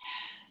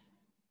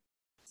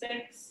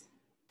 6,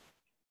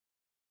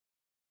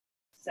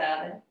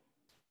 7,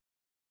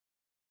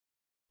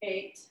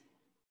 8,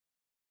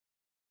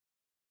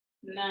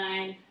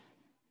 9,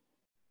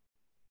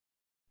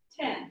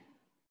 10.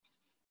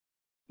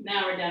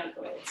 Now we're done with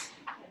the weights,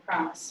 I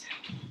promise.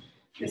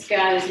 This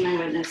God is my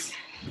witness.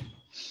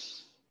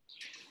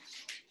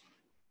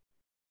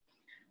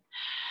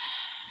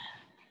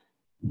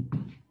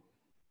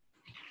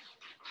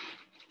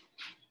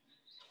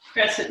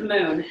 Crescent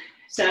moon.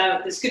 So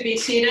this could be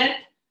seated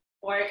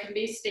or it can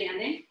be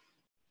standing.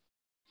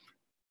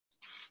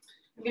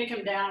 I'm going to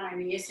come down on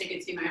my knees so you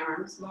can see my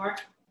arms more.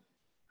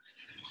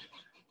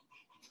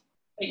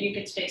 But you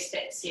can stay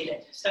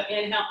seated. So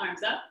inhale,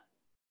 arms up.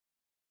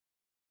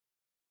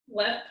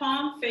 Left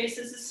palm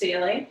faces the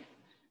ceiling.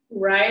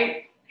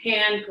 Right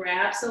hand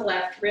grabs the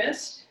left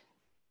wrist.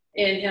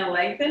 Inhale,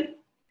 lengthen.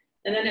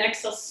 And then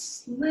exhale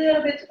a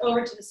little bit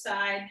over to the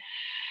side.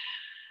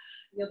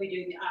 You'll be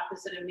doing the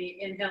opposite of me.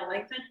 Inhale,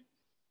 lengthen.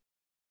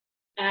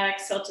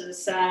 Exhale to the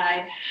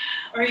side.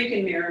 Or you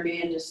can mirror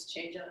me and just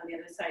change it on the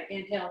other side.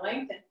 Inhale,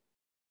 lengthen.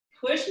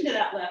 Push into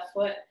that left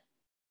foot.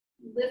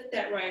 Lift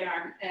that right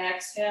arm.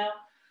 Exhale.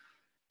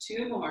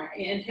 2 more.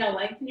 Inhale,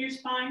 lengthen your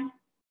spine.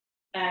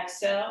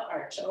 Exhale,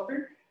 arch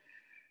over.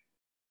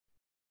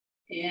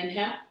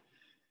 Inhale.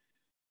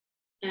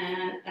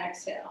 And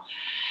exhale.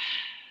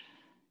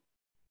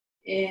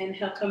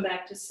 Inhale, come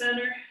back to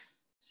center.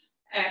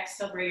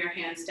 Exhale, bring your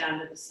hands down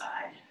to the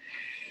side.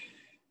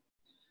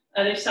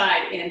 Other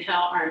side,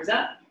 inhale, arms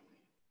up.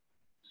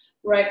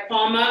 Right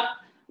palm up,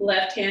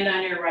 left hand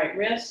on your right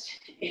wrist.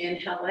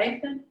 Inhale,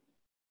 lengthen.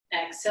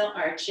 Exhale,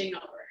 arching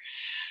over.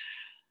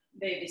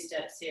 Baby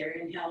steps here.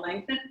 Inhale,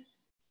 lengthen.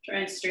 Try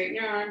and straighten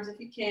your arms if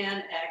you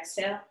can.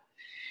 Exhale.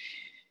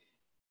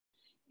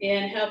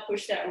 Inhale,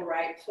 push that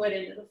right foot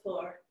into the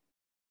floor.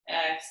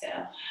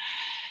 Exhale.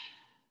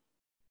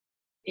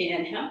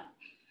 Inhale.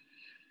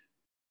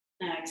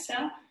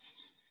 Exhale.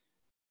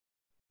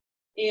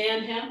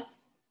 Inhale.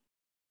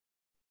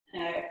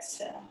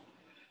 Exhale.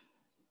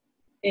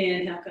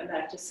 Inhale, come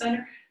back to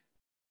center.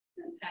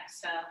 And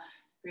exhale.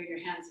 Bring your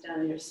hands down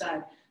to your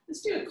side.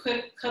 Let's do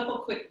a couple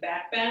quick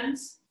back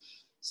bends.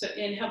 So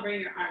inhale,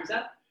 bring your arms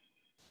up.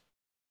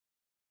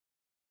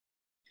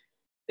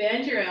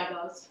 Bend your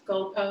elbows,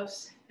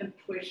 goalposts, and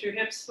push your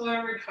hips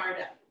forward, hard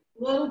up.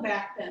 Little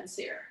back bends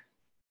here.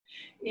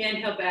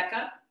 Inhale, back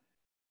up.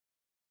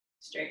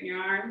 Straighten your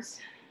arms.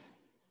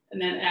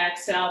 And then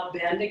exhale,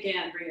 bend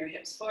again. Bring your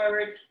hips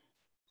forward,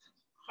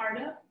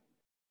 hard up.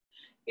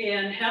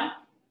 Inhale.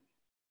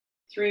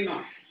 3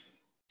 more.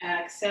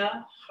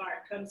 Exhale,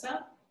 heart comes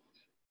up.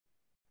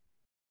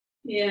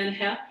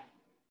 Inhale.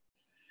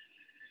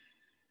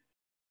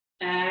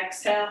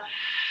 Exhale.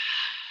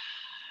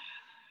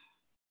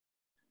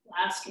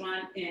 Last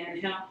one,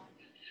 inhale.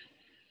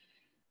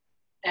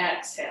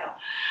 Exhale.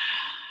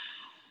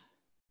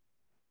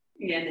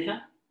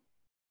 Inhale.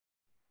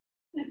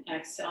 And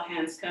exhale,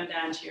 hands come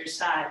down to your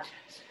side.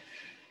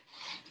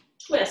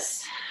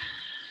 Twist.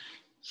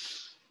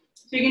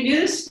 So you can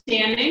do this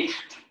standing.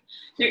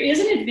 There is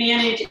an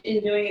advantage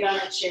in doing it on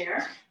a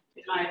chair,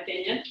 in my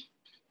opinion,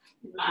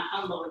 in my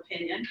humble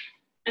opinion.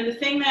 And the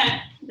thing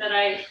that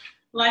I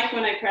like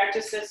when I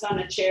practice this on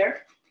a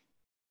chair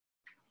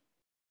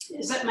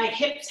is that my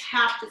hips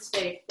have to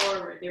stay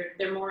forward.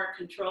 They're more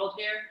controlled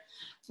here.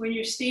 When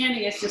you're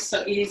standing, it's just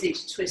so easy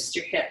to twist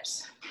your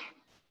hips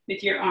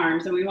with your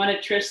arms. And we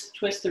want to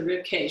twist the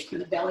rib cage from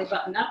the belly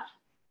button up.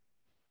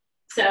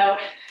 So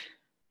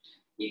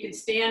you can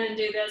stand and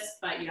do this,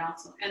 but you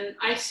also, and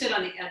I sit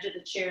on the edge of the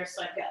chair,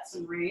 so I've got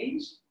some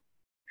range.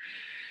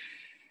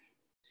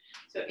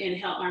 So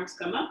inhale, arms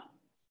come up.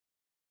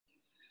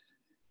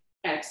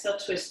 Exhale,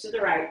 twist to the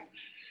right.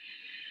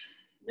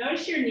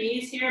 Notice your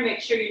knees here. Make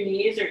sure your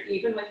knees are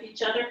even with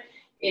each other.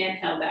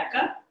 Inhale, back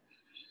up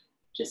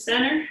to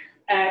center.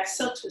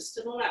 Exhale, twist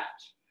to the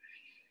left.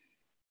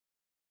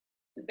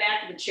 The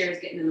back of the chair is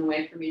getting in the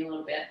way for me a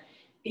little bit.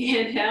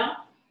 Inhale.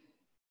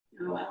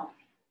 Oh, well.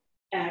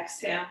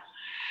 Exhale.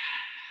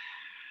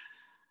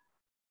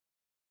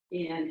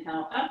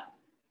 Inhale, up.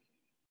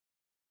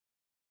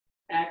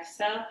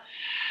 Exhale.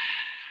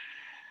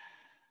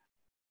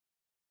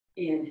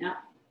 Inhale.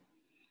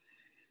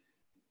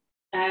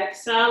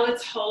 Exhale,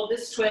 let's hold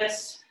this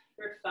twist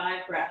for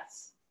 5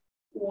 breaths.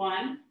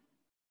 1,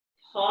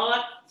 pull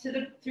up through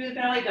the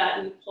belly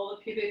button, pull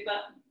the pubic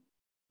button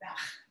back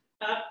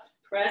up,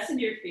 press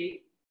into your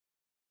feet.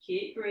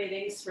 Keep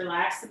breathing,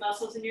 relax the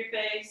muscles in your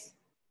face.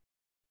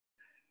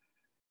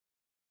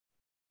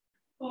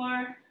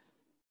 4,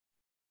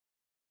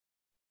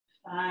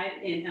 5,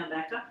 inhale,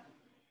 back up.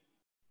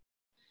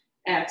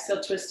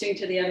 Exhale, twisting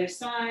to the other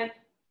side.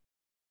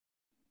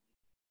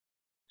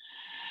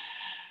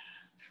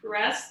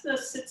 Press the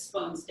sits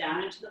bones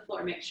down into the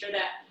floor. Make sure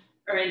that,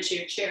 or into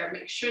your chair,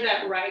 make sure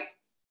that right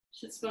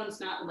sits bone's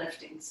not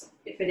lifting. So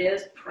if it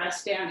is,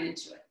 press down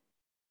into it.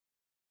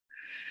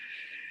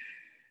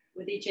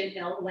 With each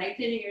inhale,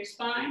 lengthening your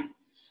spine.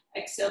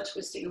 Exhale,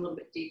 twisting a little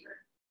bit deeper.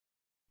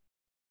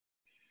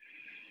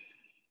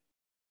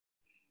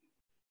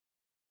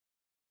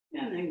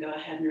 And then go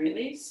ahead and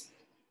release.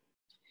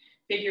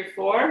 Figure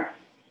 4.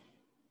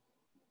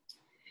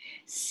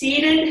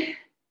 Seated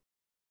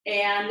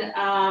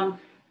and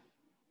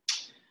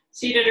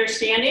seated or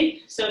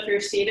standing. So if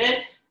you're seated,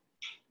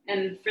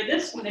 and for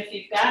this one, if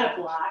you've got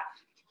a block,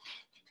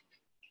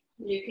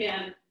 you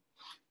can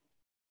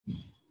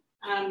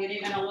get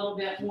even a little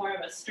bit more of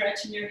a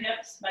stretch in your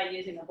hips by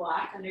using a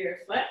block under your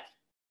foot.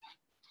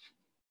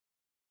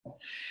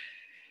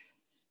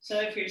 So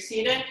if you're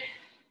seated,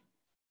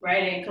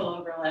 right ankle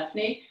over left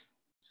knee.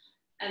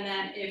 And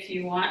then if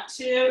you want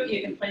to,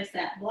 you can place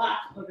that block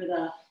over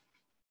the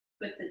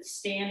foot that's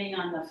standing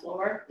on the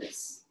floor,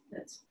 that's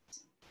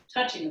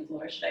touching the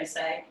floor, should I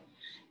say.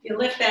 If you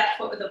lift that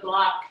foot with a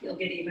block, you'll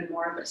get even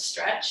more of a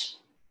stretch.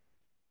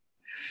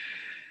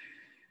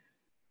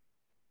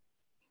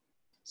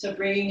 So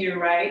bringing your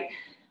right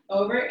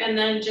over and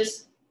then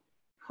just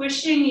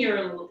pushing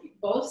your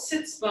both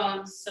sits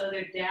bones so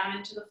they're down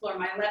into the floor.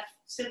 My left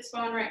sits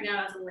bone right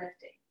now is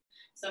lifting.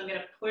 So I'm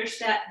gonna push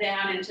that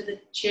down into the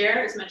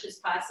chair as much as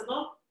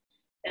possible.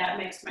 That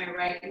makes my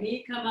right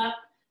knee come up.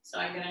 So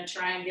I'm gonna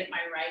try and get my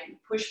right,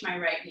 push my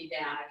right knee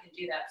down. I can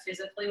do that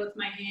physically with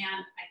my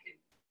hand. I can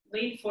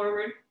lean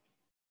forward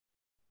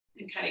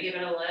and kind of give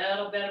it a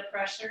little bit of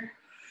pressure.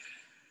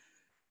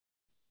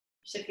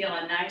 You should feel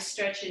a nice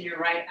stretch in your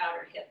right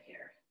outer hip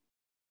here.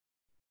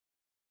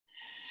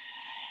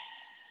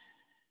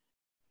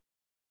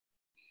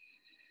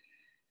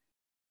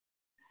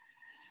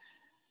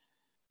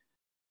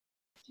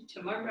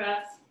 2 more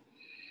breaths.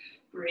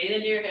 Breathe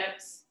into your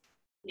hips,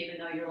 even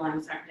though your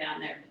lungs aren't down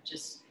there, but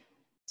just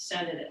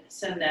send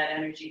that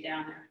energy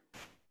down there.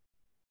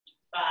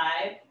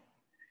 5.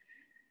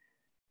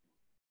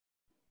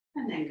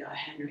 And then go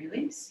ahead and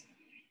release.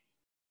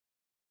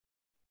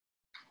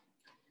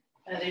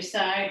 Other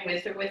side,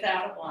 with or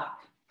without a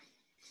block.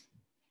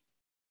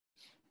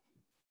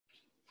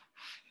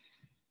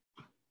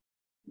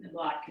 The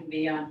block can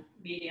be on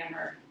medium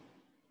or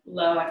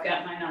low. I've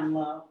got mine on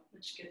low,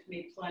 which gives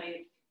me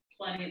plenty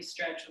of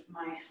stretch with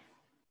my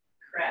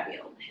crabby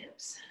old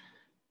hips.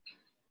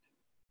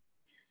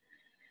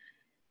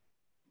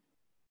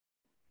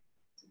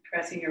 So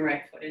pressing your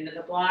right foot into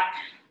the block.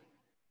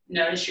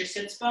 Notice your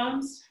sits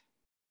bones.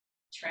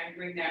 Try and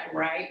bring that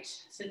right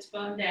sits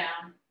bone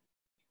down.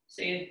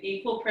 So you have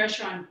equal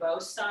pressure on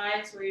both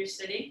sides where you're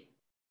sitting.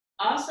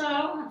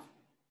 Also,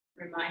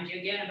 remind you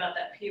again about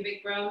that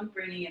pubic bone,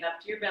 bringing it up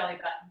to your belly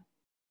button,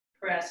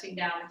 pressing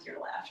down with your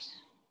left.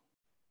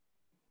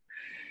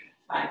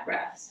 5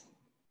 breaths.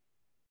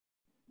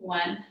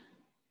 1,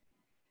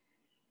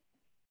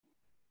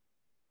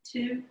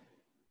 2,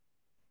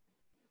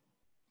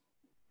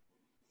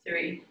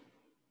 3,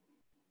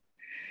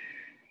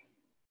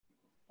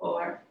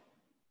 4,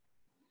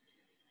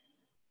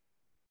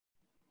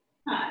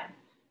 5.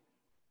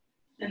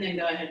 And then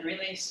go ahead and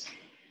release.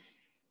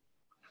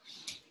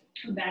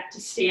 Come back to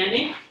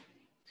standing.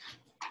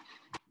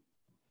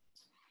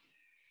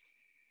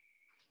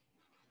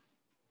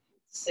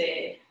 Let's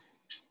see,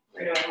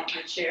 where do I want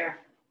my chair?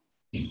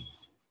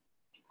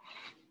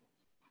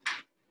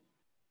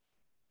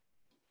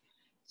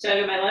 So I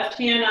have my left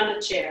hand on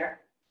the chair.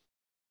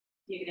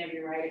 You can have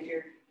your right if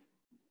you're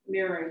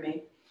mirroring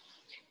me.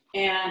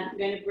 And I'm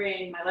going to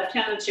bring my left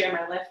hand on the chair,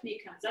 my left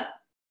knee comes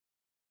up,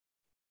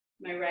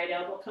 my right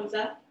elbow comes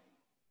up.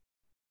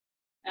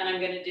 And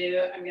I'm going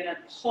to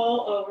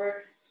pull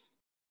over,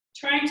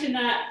 trying to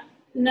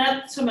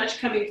not so much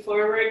coming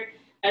forward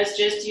as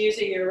just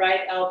using your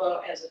right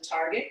elbow as a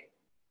target.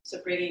 So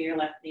bringing your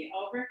left knee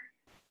over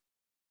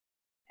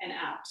and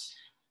out,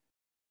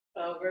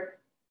 over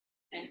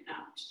and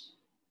out,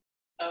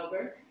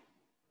 over.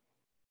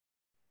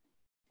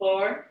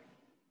 4,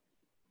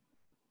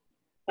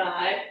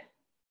 5,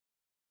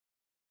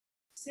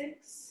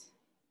 6,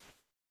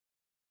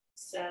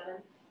 7,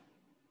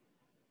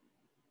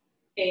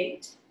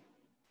 8,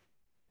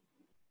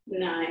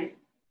 9,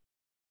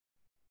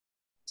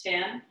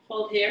 10.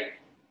 Hold here.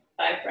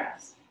 5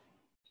 breaths.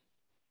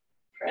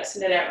 Press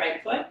into that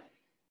right foot.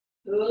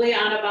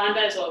 Uddiyana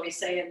Bandha is what we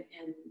say in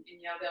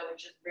yoga,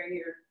 which is bring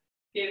your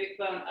pubic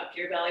bone up to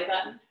your belly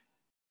button.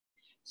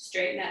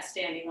 Straighten that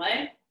standing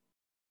leg.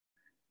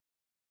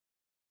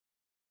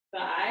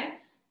 5.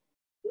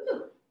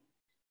 Woo.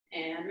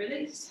 And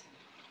release.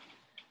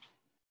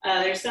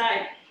 Other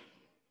side.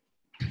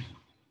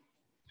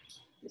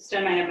 This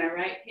time I have my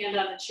right hand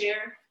on the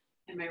chair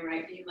and my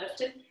right knee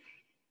lifted.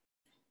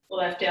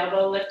 Left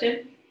elbow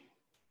lifted.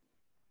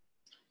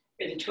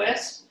 For the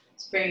twist,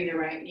 let's bring the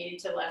right knee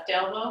to left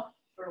elbow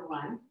for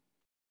 1,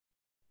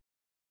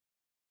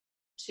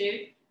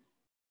 2,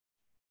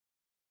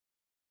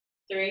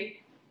 3,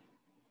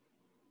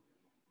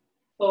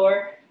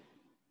 4,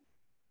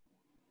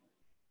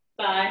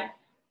 5,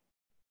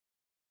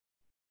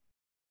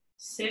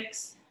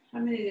 6. How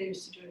many of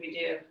these did we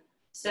do?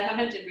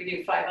 7. Did we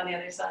do 5 on the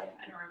other side?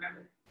 I don't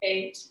remember.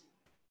 8.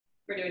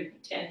 We're doing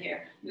 10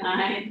 here.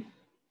 9,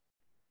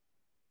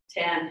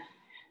 10.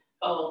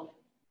 Hold.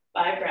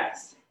 5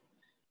 breaths.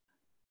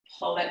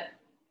 Pull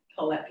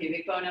that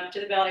pubic bone up to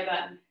the belly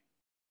button.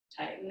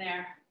 Tighten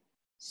there.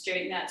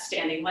 Straighten that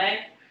standing leg.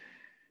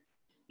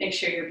 Make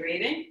sure you're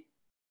breathing.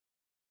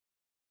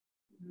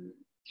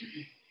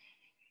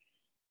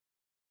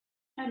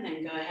 And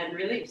then go ahead and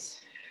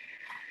release.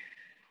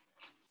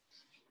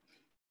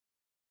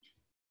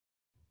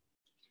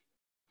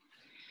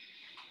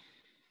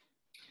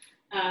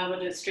 We'll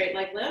do straight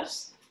leg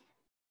lifts.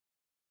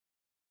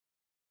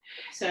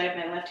 So I have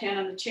my left hand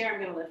on the chair.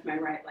 I'm going to lift my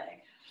right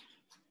leg.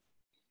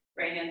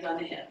 Right hand's on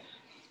the hip.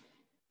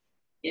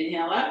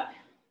 Inhale up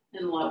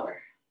and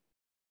lower.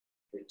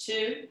 For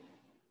 2,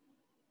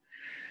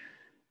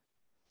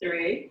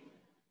 3,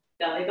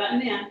 belly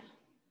button in.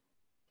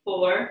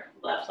 4,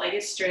 left leg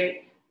is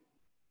straight.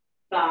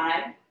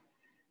 5,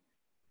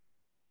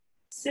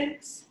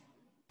 6,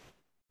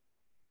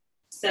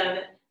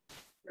 7.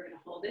 We're going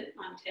to hold it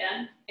on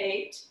 10,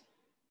 8,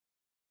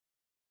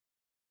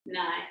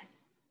 9,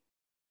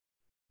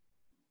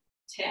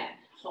 10.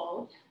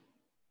 Hold.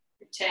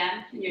 For 10,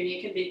 and your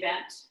knee can be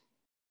bent.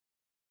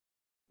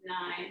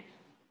 9,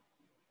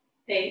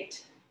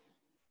 8,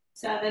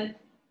 7,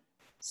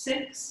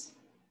 6,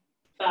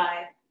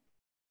 5,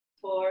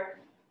 4,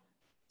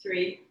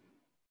 3,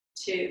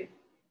 2,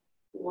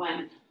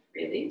 1.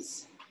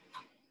 Release.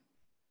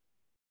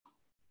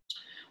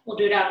 We'll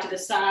do it out to the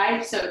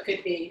side, so it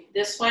could be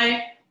this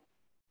way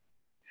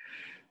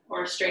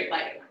or straight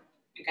leg,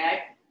 okay?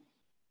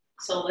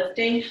 So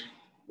lifting,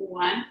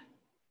 1,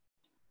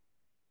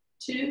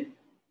 2,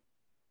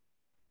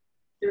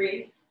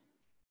 3,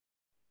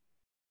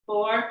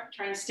 4,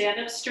 try and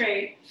stand up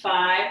straight.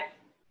 5,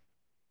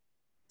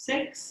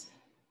 6,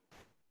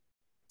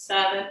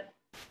 7,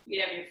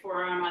 you have your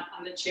forearm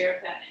on the chair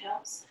if that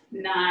helps.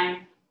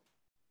 9,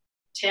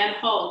 10,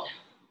 hold.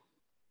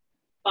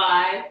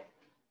 5,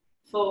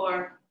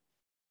 4,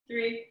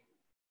 3,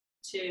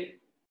 2,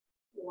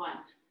 1,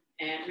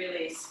 and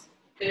release.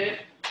 Good.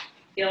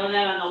 Feeling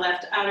that on the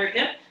left outer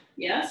hip.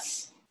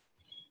 Yes.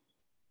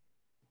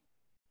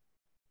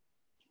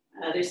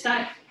 Other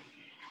side.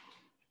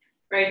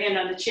 Right hand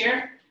on the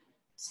chair.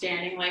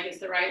 Standing leg is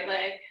the right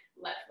leg.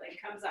 Left leg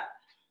comes up.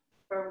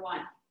 For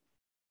 1,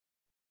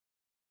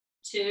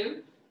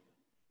 2,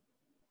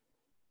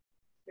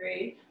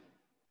 3,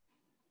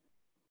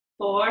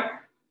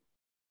 4,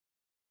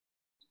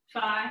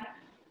 5,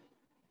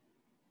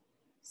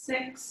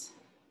 6,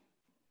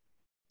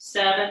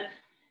 7.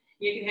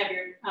 You can have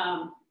your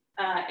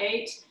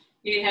 8.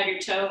 You can have your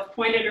toe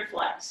pointed or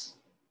flexed.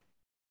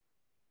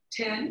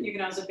 10. You can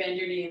also bend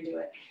your knee and do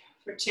it.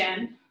 For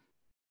 10,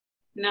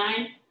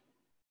 9,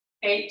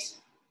 8,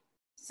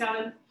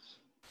 7,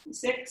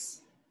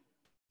 6,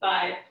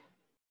 5,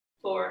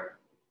 4,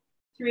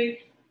 3,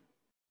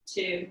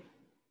 2,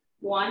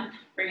 1.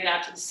 Bring it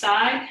out to the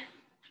side.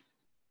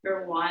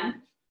 For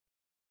 1,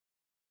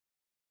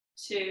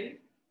 2,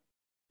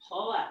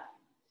 pull up.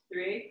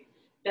 3,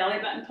 belly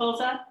button pulls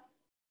up.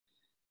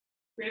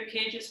 Rib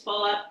cages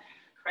pull up.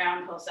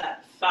 Crown pulls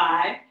up.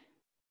 5,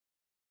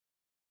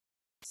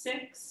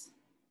 6,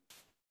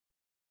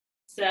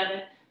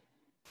 7,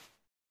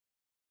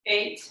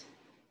 8,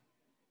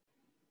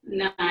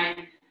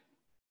 9,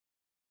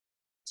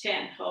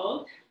 10.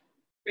 Hold.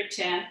 For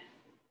 10,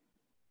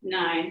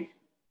 9,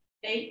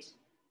 8,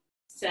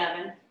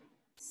 7,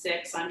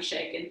 6. I'm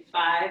shaking.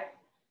 5,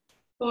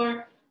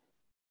 4,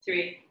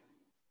 3,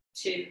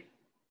 2,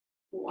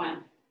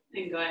 1.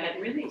 And go ahead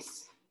and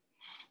release.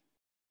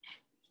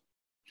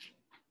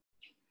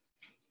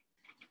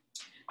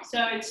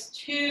 So it's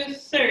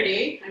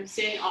 2:30. I'm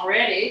seeing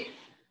already.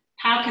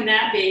 How can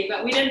that be?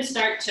 But we didn't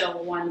start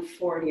till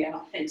 1:40, I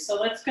don't think. So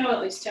let's go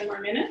at least 10 more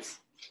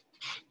minutes.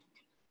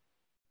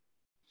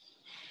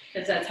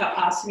 Because that's how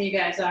awesome you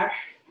guys are.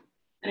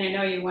 And I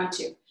know you want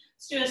to.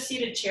 Let's do a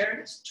seated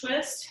chair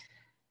twist.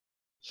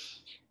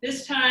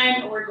 This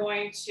time we're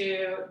going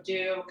to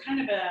do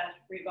kind of a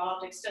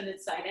revolved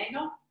extended side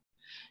angle.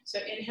 So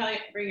inhale,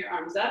 bring your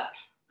arms up.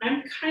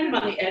 I'm kind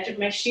of on the edge of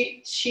my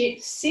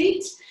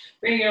seat.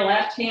 Bring your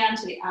left hand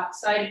to the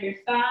outside of your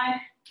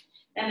thigh.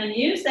 And then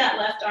use that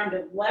left arm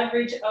to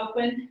leverage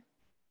opening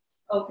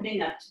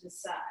up to the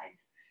side.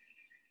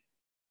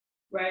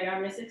 Right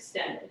arm is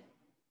extended.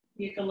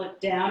 You can look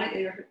down at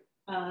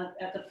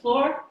the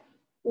floor,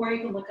 or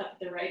you can look up at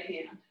the right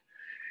hand.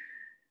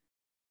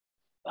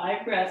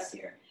 5 breaths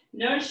here.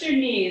 Notice your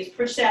knees.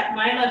 Push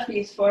my left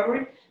knees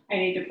forward. I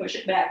need to push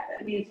it back.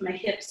 That means my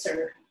hips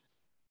are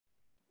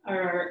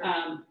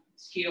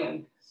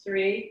skewing.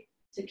 3,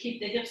 to keep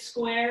the hips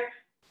square,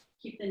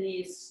 keep the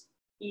knees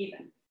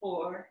even.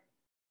 4,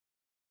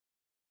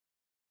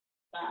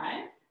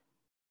 5,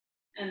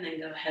 and then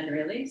go ahead and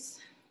release.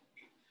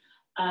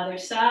 Other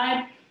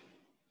side.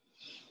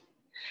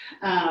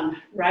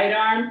 Right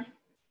arm,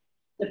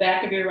 the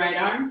back of your right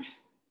arm,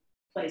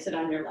 place it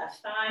on your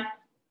left thigh.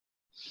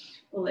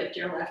 Lift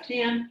your left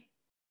hand,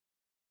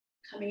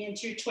 coming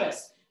into your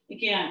twist.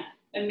 Again,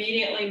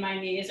 immediately my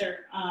knees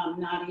are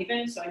not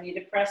even, so I need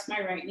to press my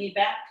right knee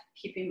back,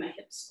 keeping my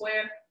hips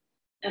square,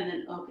 and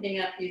then opening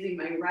up using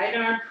my right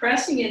arm,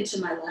 pressing into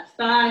my left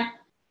thigh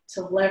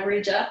to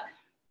leverage up.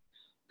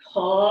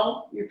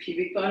 Pull your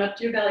pubic bone up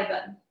to your belly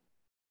button.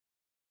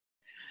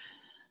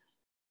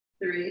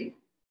 3,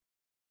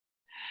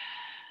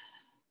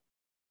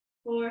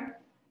 4,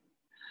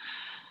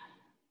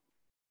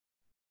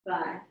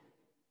 5,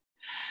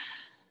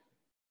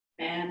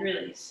 and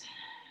release.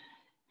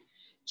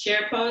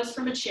 Chair pose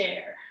from a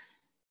chair.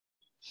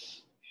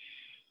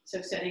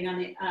 So sitting on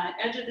the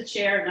edge of the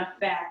chair, enough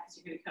back,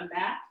 so you're gonna come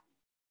back.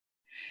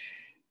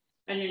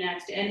 On your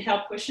next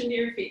inhale, push into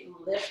your feet,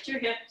 lift your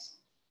hips,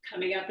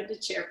 coming up into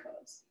chair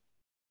pose.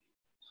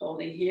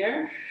 Holding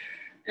here,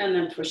 and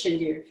then push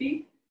into your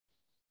feet.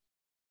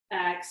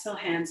 Exhale,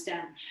 hands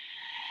down.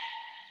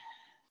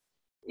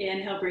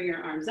 Inhale, bring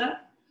your arms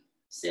up,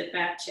 sit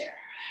back chair.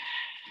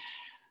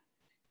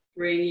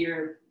 Bring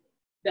your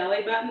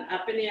belly button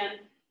up and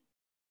in,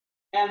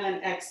 and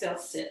then exhale,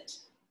 sit.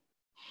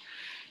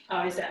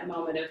 Always that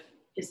moment of,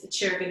 is the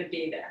chair gonna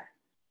be there?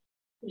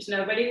 There's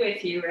nobody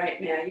with you right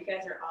now. You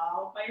guys are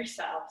all by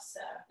yourselves,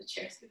 so the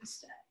chair's gonna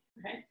stay,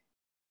 right?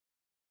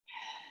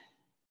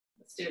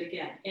 Let's do it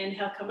again.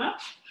 Inhale, come up.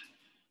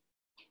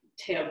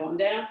 Tailbone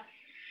down.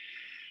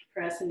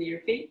 Press into your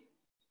feet.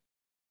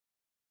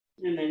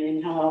 And then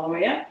inhale all the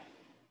way up.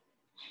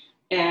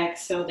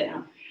 Exhale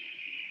down.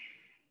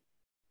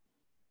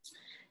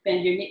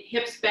 Bend your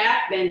hips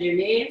back, bend your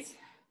knees.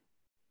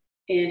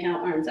 Inhale,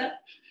 arms up.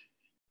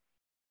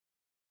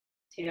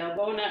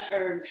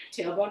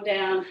 Tailbone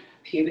down,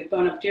 pubic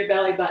bone up to your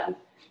belly button,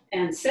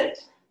 and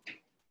sit.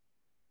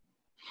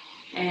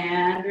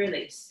 And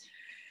release.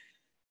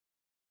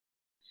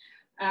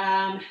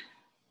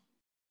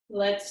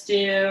 Let's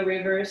do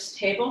reverse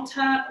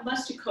tabletop.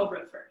 Let's do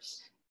cobra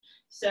first.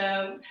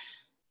 So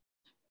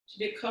to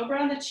do cobra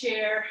on the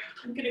chair,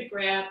 I'm gonna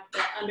grab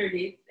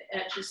underneath the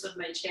edges of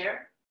my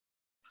chair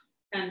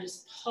and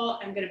just pull.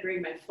 I'm gonna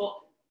bring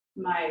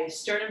my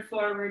sternum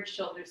forward,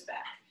 shoulders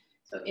back.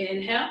 So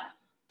inhale,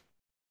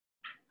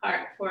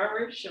 heart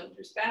forward,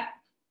 shoulders back.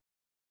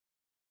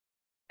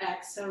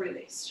 Exhale,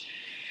 release.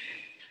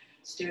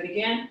 Let's do it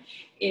again.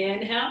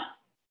 Inhale,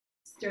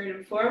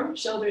 sternum forward,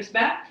 shoulders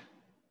back.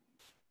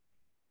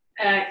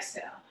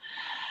 Exhale.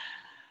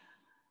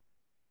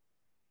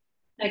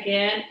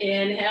 Again,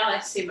 inhale. I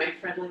see my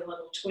friendly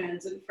little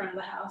twins in front of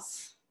the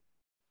house.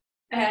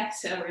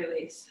 Exhale,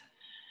 release.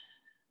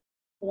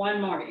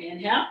 One more.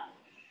 Inhale.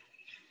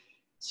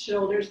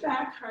 Shoulders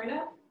back, heart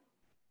up.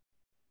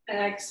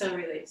 Exhale,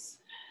 release.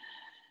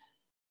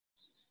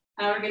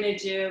 Now we're going to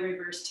do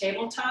reverse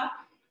tabletop.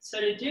 So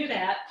to do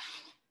that,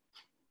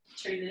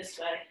 turn this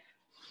way.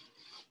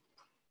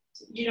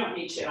 You don't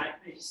need to, I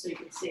just so you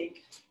can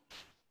see.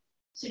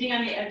 Sitting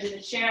on the edge of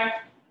the chair,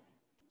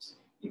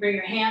 you bring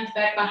your hands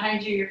back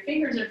behind you. Your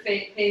fingers are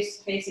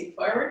facing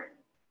forward.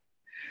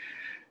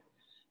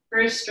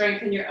 First,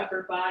 strengthen your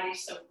upper body.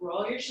 So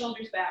roll your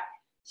shoulders back,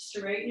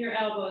 straighten your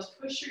elbows,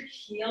 push your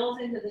heels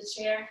into the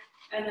chair,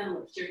 and then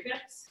lift your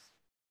hips.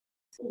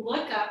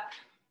 Look up.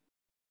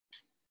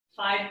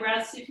 5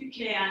 breaths if you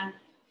can.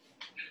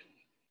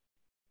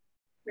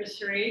 For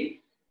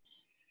 3,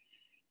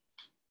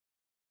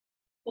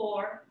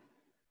 4,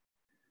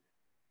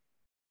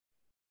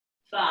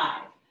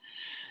 5.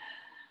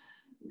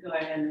 Go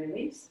ahead and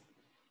release.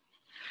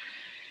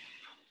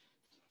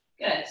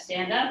 Good.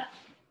 Stand up.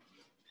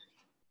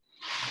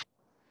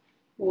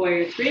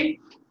 Warrior 3.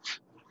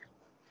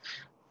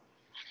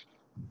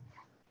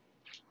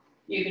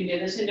 You can do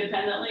this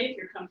independently if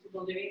you're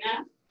comfortable doing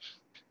that.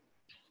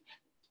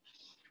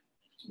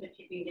 If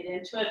you can get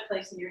into it,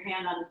 placing your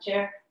hand on the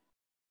chair.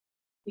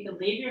 You can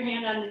leave your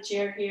hand on the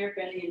chair here,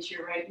 bending into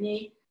your right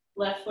knee.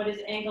 Left foot is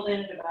angled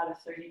in at about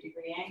a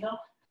 30-degree angle.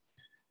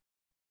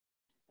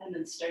 And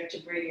then start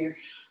to bring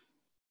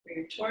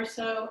your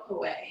torso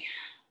away.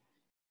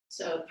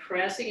 So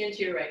pressing into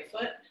your right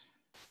foot.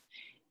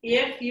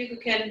 If you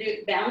can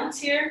do balance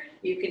here,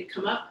 you can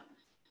come up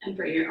and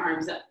bring your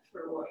arms up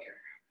for warrior.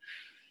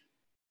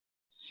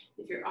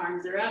 If your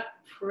arms are up,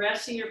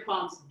 pressing your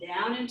palms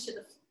down into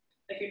the,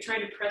 like you're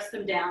trying to press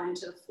them down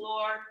into the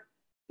floor.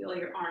 Feel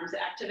your arms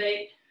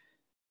activate.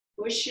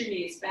 Push your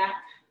knees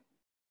back.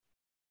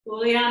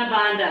 Uddiyana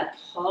Bandha,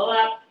 pull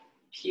up,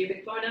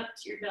 pubic bone up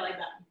to your belly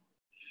button.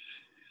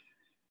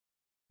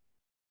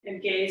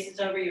 And gaze is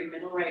over your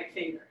middle right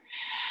finger.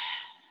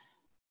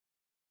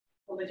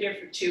 Hold it here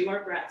for 2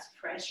 more breaths.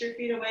 Press your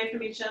feet away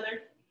from each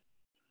other.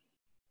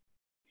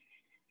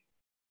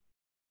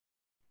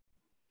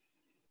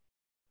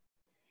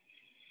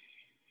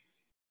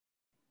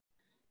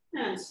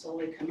 And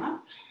slowly come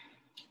up.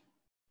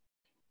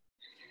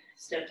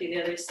 Step to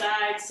the other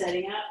side,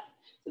 setting up.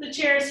 So the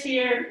chair is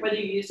here, whether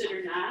you use it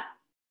or not,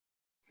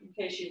 in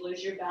case you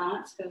lose your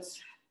balance, because,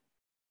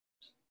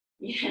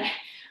 yeah,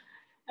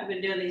 I've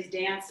been doing these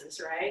dances,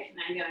 right? And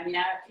I'm going,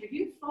 yeah, if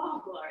you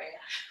fall, Gloria,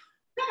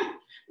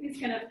 who's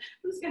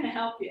gonna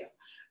help you,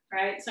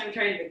 right? So I'm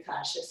trying to be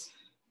cautious.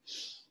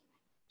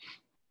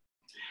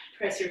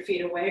 Press your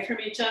feet away from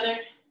each other.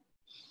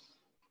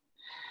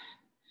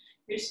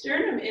 Your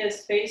sternum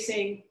is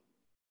facing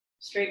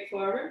straight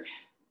forward.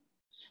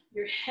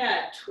 Your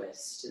head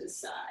twists to the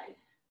side.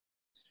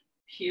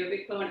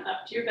 Pubic bone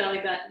up to your belly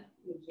button.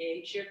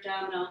 Engage your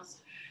abdominals.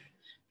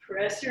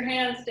 Press your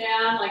hands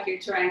down like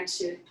you're trying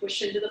to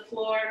push into the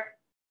floor.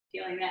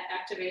 Feeling that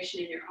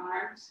activation in your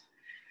arms.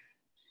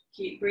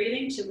 Keep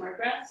breathing, 2 more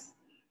breaths.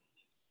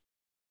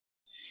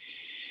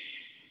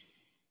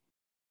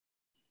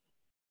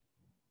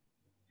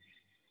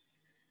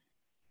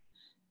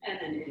 And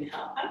then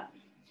inhale up.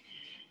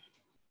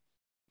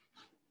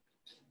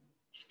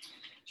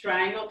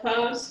 Triangle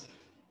pose,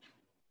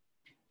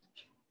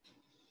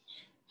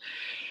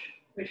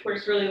 which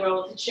works really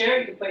well with the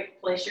chair. You can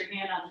place your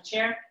hand on the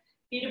chair,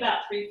 feet about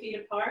 3 feet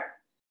apart,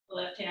 the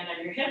left hand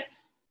on your hip.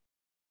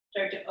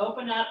 Start to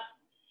open up,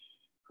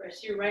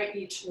 press your right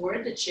knee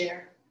toward the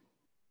chair.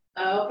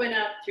 Open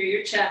up through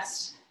your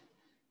chest.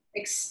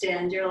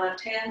 Extend your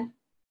left hand.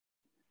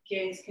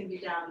 Gaze can be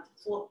down at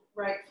the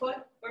right foot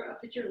or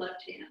up at your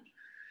left hand.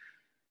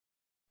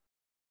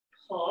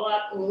 Pull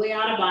up,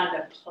 Uddiyana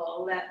Bandha.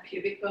 Pull that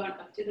pubic bone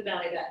up to the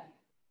belly button.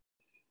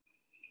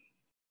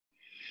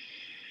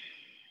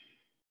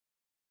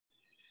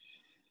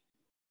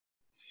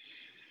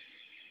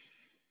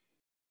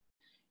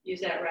 Use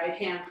that right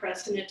hand,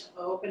 pressing it to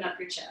open up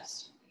your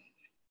chest.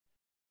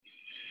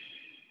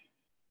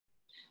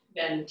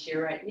 Bend to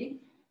your right knee.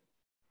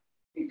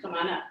 And come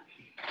on up.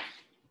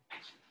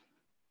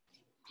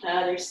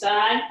 Other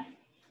side.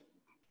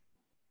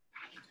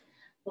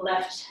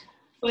 Left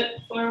foot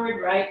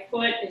forward, right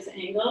foot is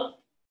angled.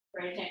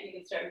 Right hand, you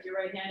can start with your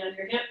right hand on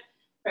your hip.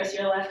 Press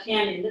your left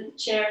hand into the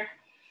chair.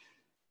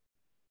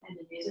 And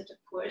then use it to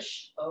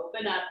push,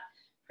 open up.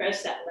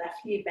 Press that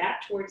left knee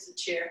back towards the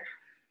chair.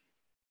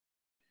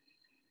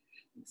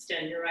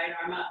 Extend your right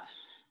arm up.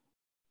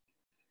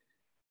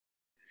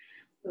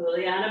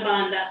 Uddiyana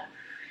Bandha.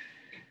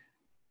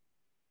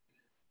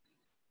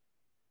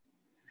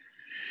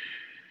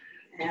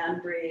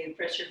 And breathe.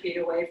 Press your feet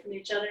away from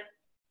each other.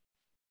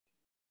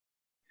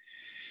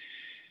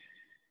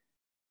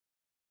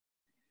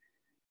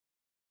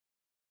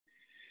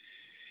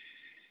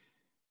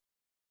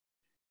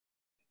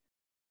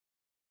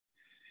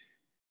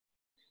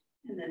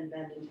 And then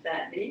bend into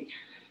that knee.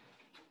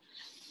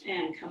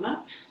 And come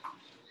up.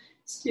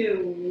 Let's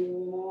do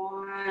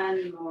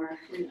one more.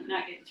 We're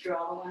not getting through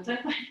all the ones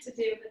I'd like to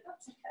do, but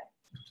that's okay.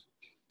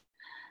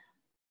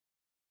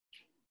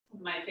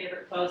 My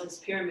favorite pose is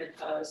pyramid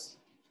pose.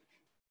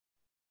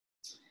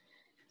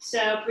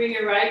 So bring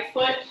your right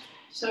foot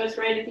so it's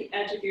right at the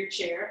edge of your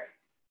chair.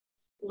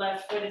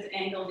 Left foot is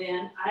angled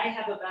in. I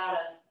have about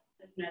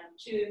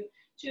two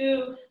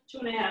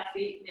and a half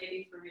feet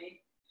maybe for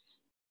me.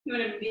 You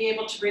want to be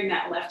able to bring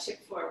that left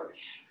hip forward.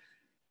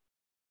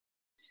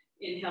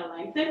 Inhale,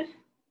 lengthen.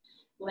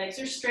 Legs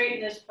are straight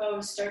in this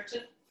pose. Start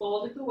to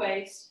fold at the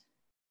waist,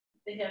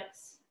 the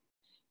hips.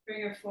 Bring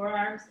your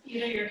forearms,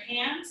 either your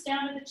hands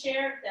down to the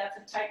chair, if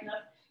that's tight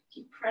enough.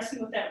 Keep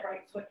pressing with that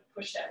right foot to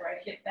push that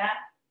right hip back.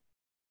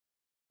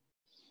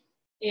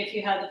 If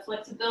you have the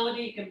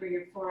flexibility, you can bring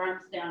your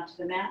forearms down to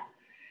the mat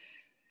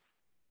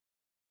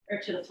or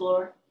to the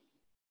floor.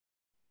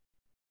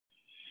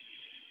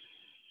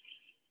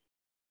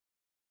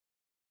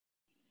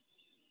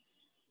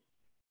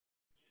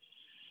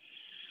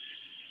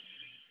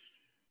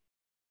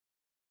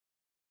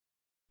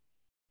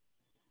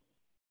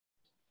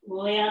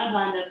 Uddiyana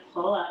Bandha,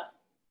 pull up.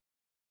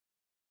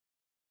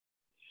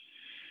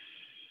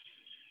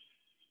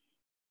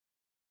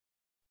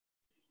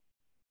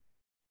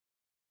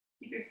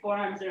 Keep your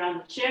forearms around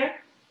the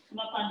chair. Come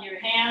up onto your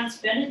hands,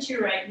 bend into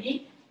your right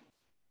knee.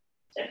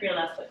 Step your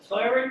left foot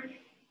forward,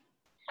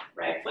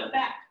 right foot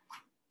back.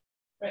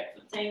 Right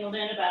foot's angled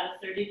in about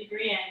a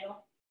 30-degree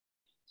angle.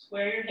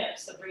 Square your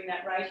hips, so bring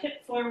that right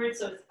hip forward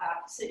so it's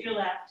opposite your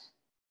left.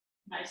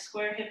 Nice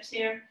square hips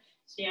here.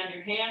 Stay on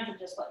your hands and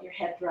just let your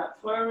head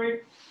drop forward.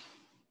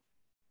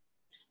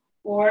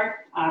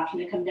 Or option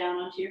to come down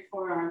onto your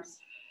forearms.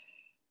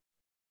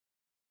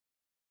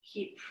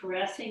 Keep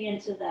pressing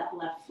into that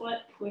left foot.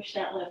 Push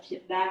that left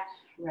hip back,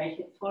 right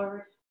hip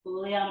forward.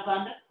 Uddiyana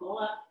Bandha, pull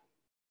up.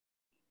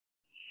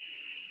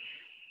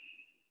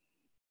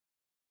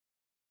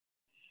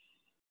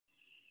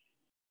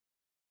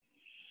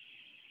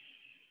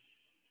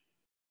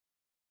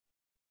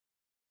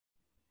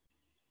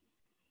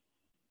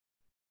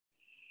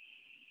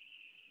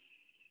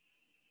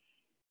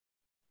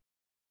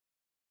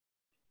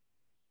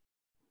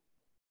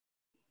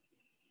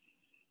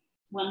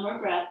 One more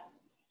breath.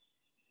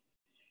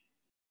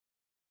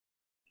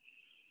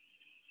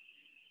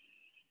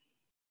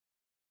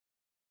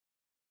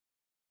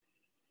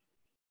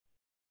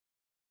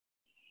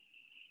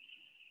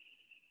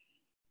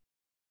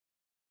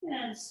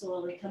 And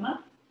slowly come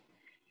up.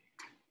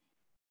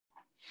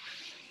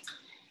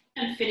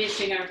 And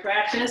finishing our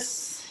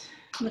practice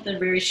with a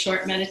very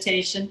short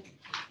meditation.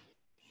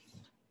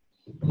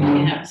 You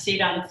can have a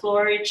seat on the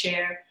floor or a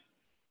chair.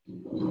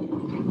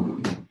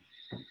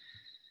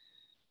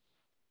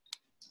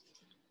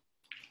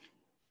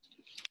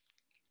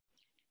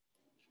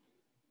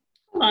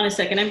 Hold on a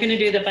second, I'm going to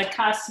do the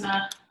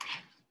Bakasana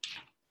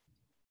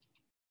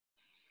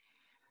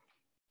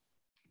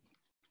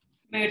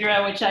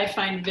mudra, which I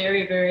find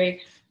very,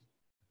 very,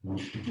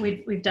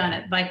 we've done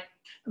it,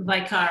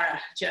 Vaikara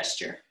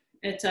gesture.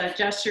 It's a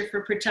gesture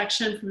for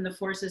protection from the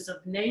forces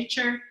of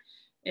nature.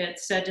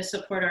 It's said to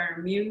support our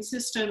immune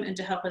system and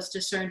to help us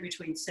discern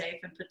between safe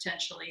and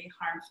potentially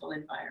harmful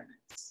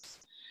environments.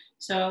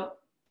 So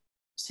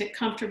sit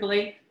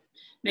comfortably,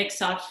 make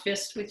soft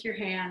fists with your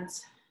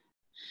hands,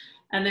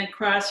 and then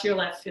cross your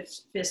left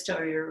fist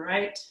over your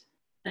right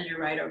and your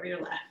right over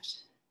your left.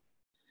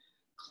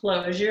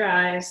 Close your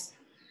eyes.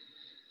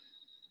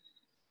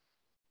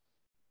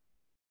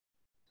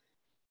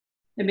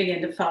 And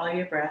begin to follow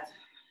your breath.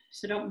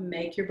 So don't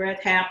make your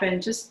breath happen.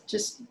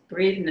 Just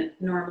breathe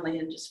normally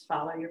and just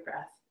follow your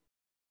breath.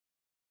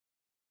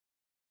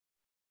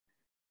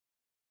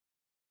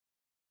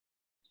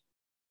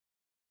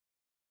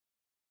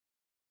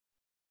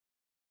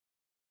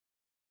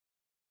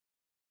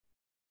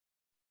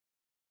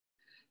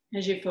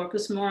 As you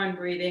focus more on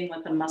breathing,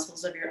 let the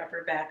muscles of your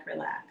upper back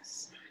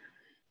relax.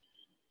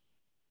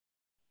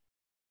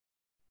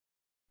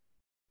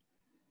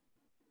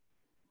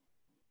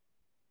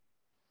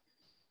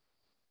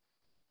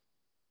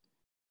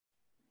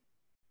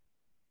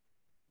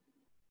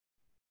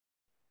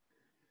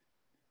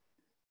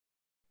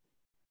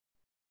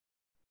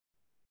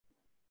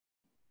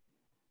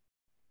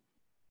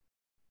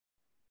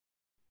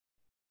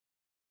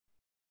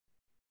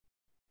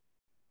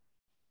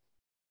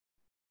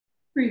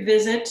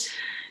 Revisit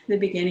the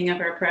beginning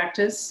of our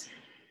practice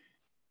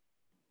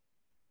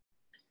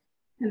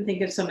and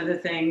think of some of the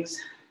things,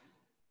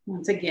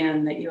 once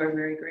again, that you are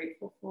very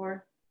grateful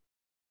for.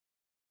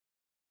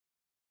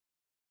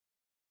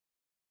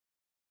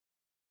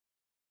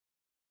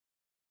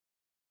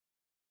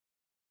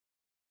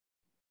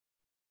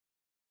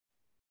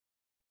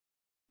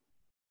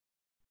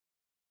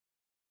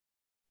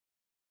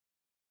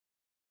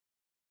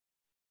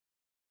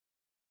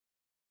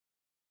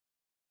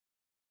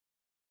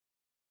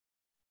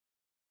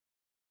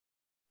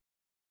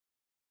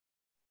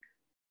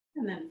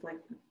 And then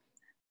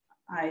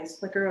eyes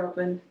flicker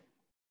open.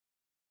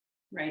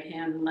 Right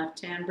hand and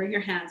left hand. Bring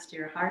your hands to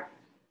your heart.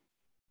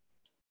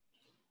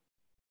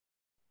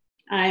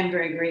 I am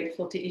very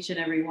grateful to each and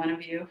every one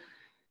of you.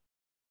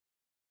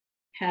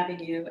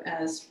 Having you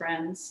as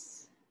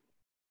friends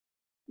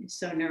is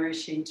so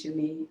nourishing to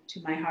me,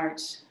 to my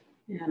heart,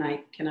 and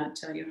I cannot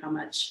tell you how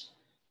much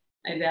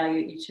I value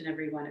each and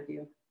every one of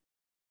you.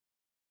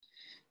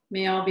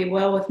 May all be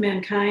well with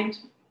mankind.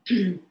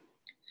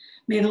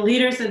 May the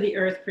leaders of the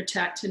earth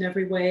protect in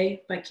every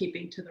way by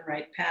keeping to the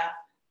right path.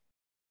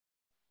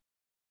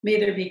 May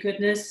there be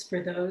goodness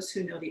for those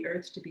who know the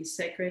earth to be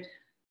sacred.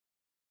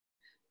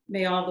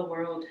 May all the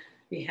world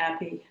be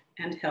happy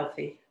and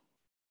healthy.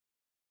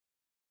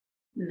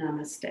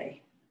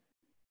 Namaste.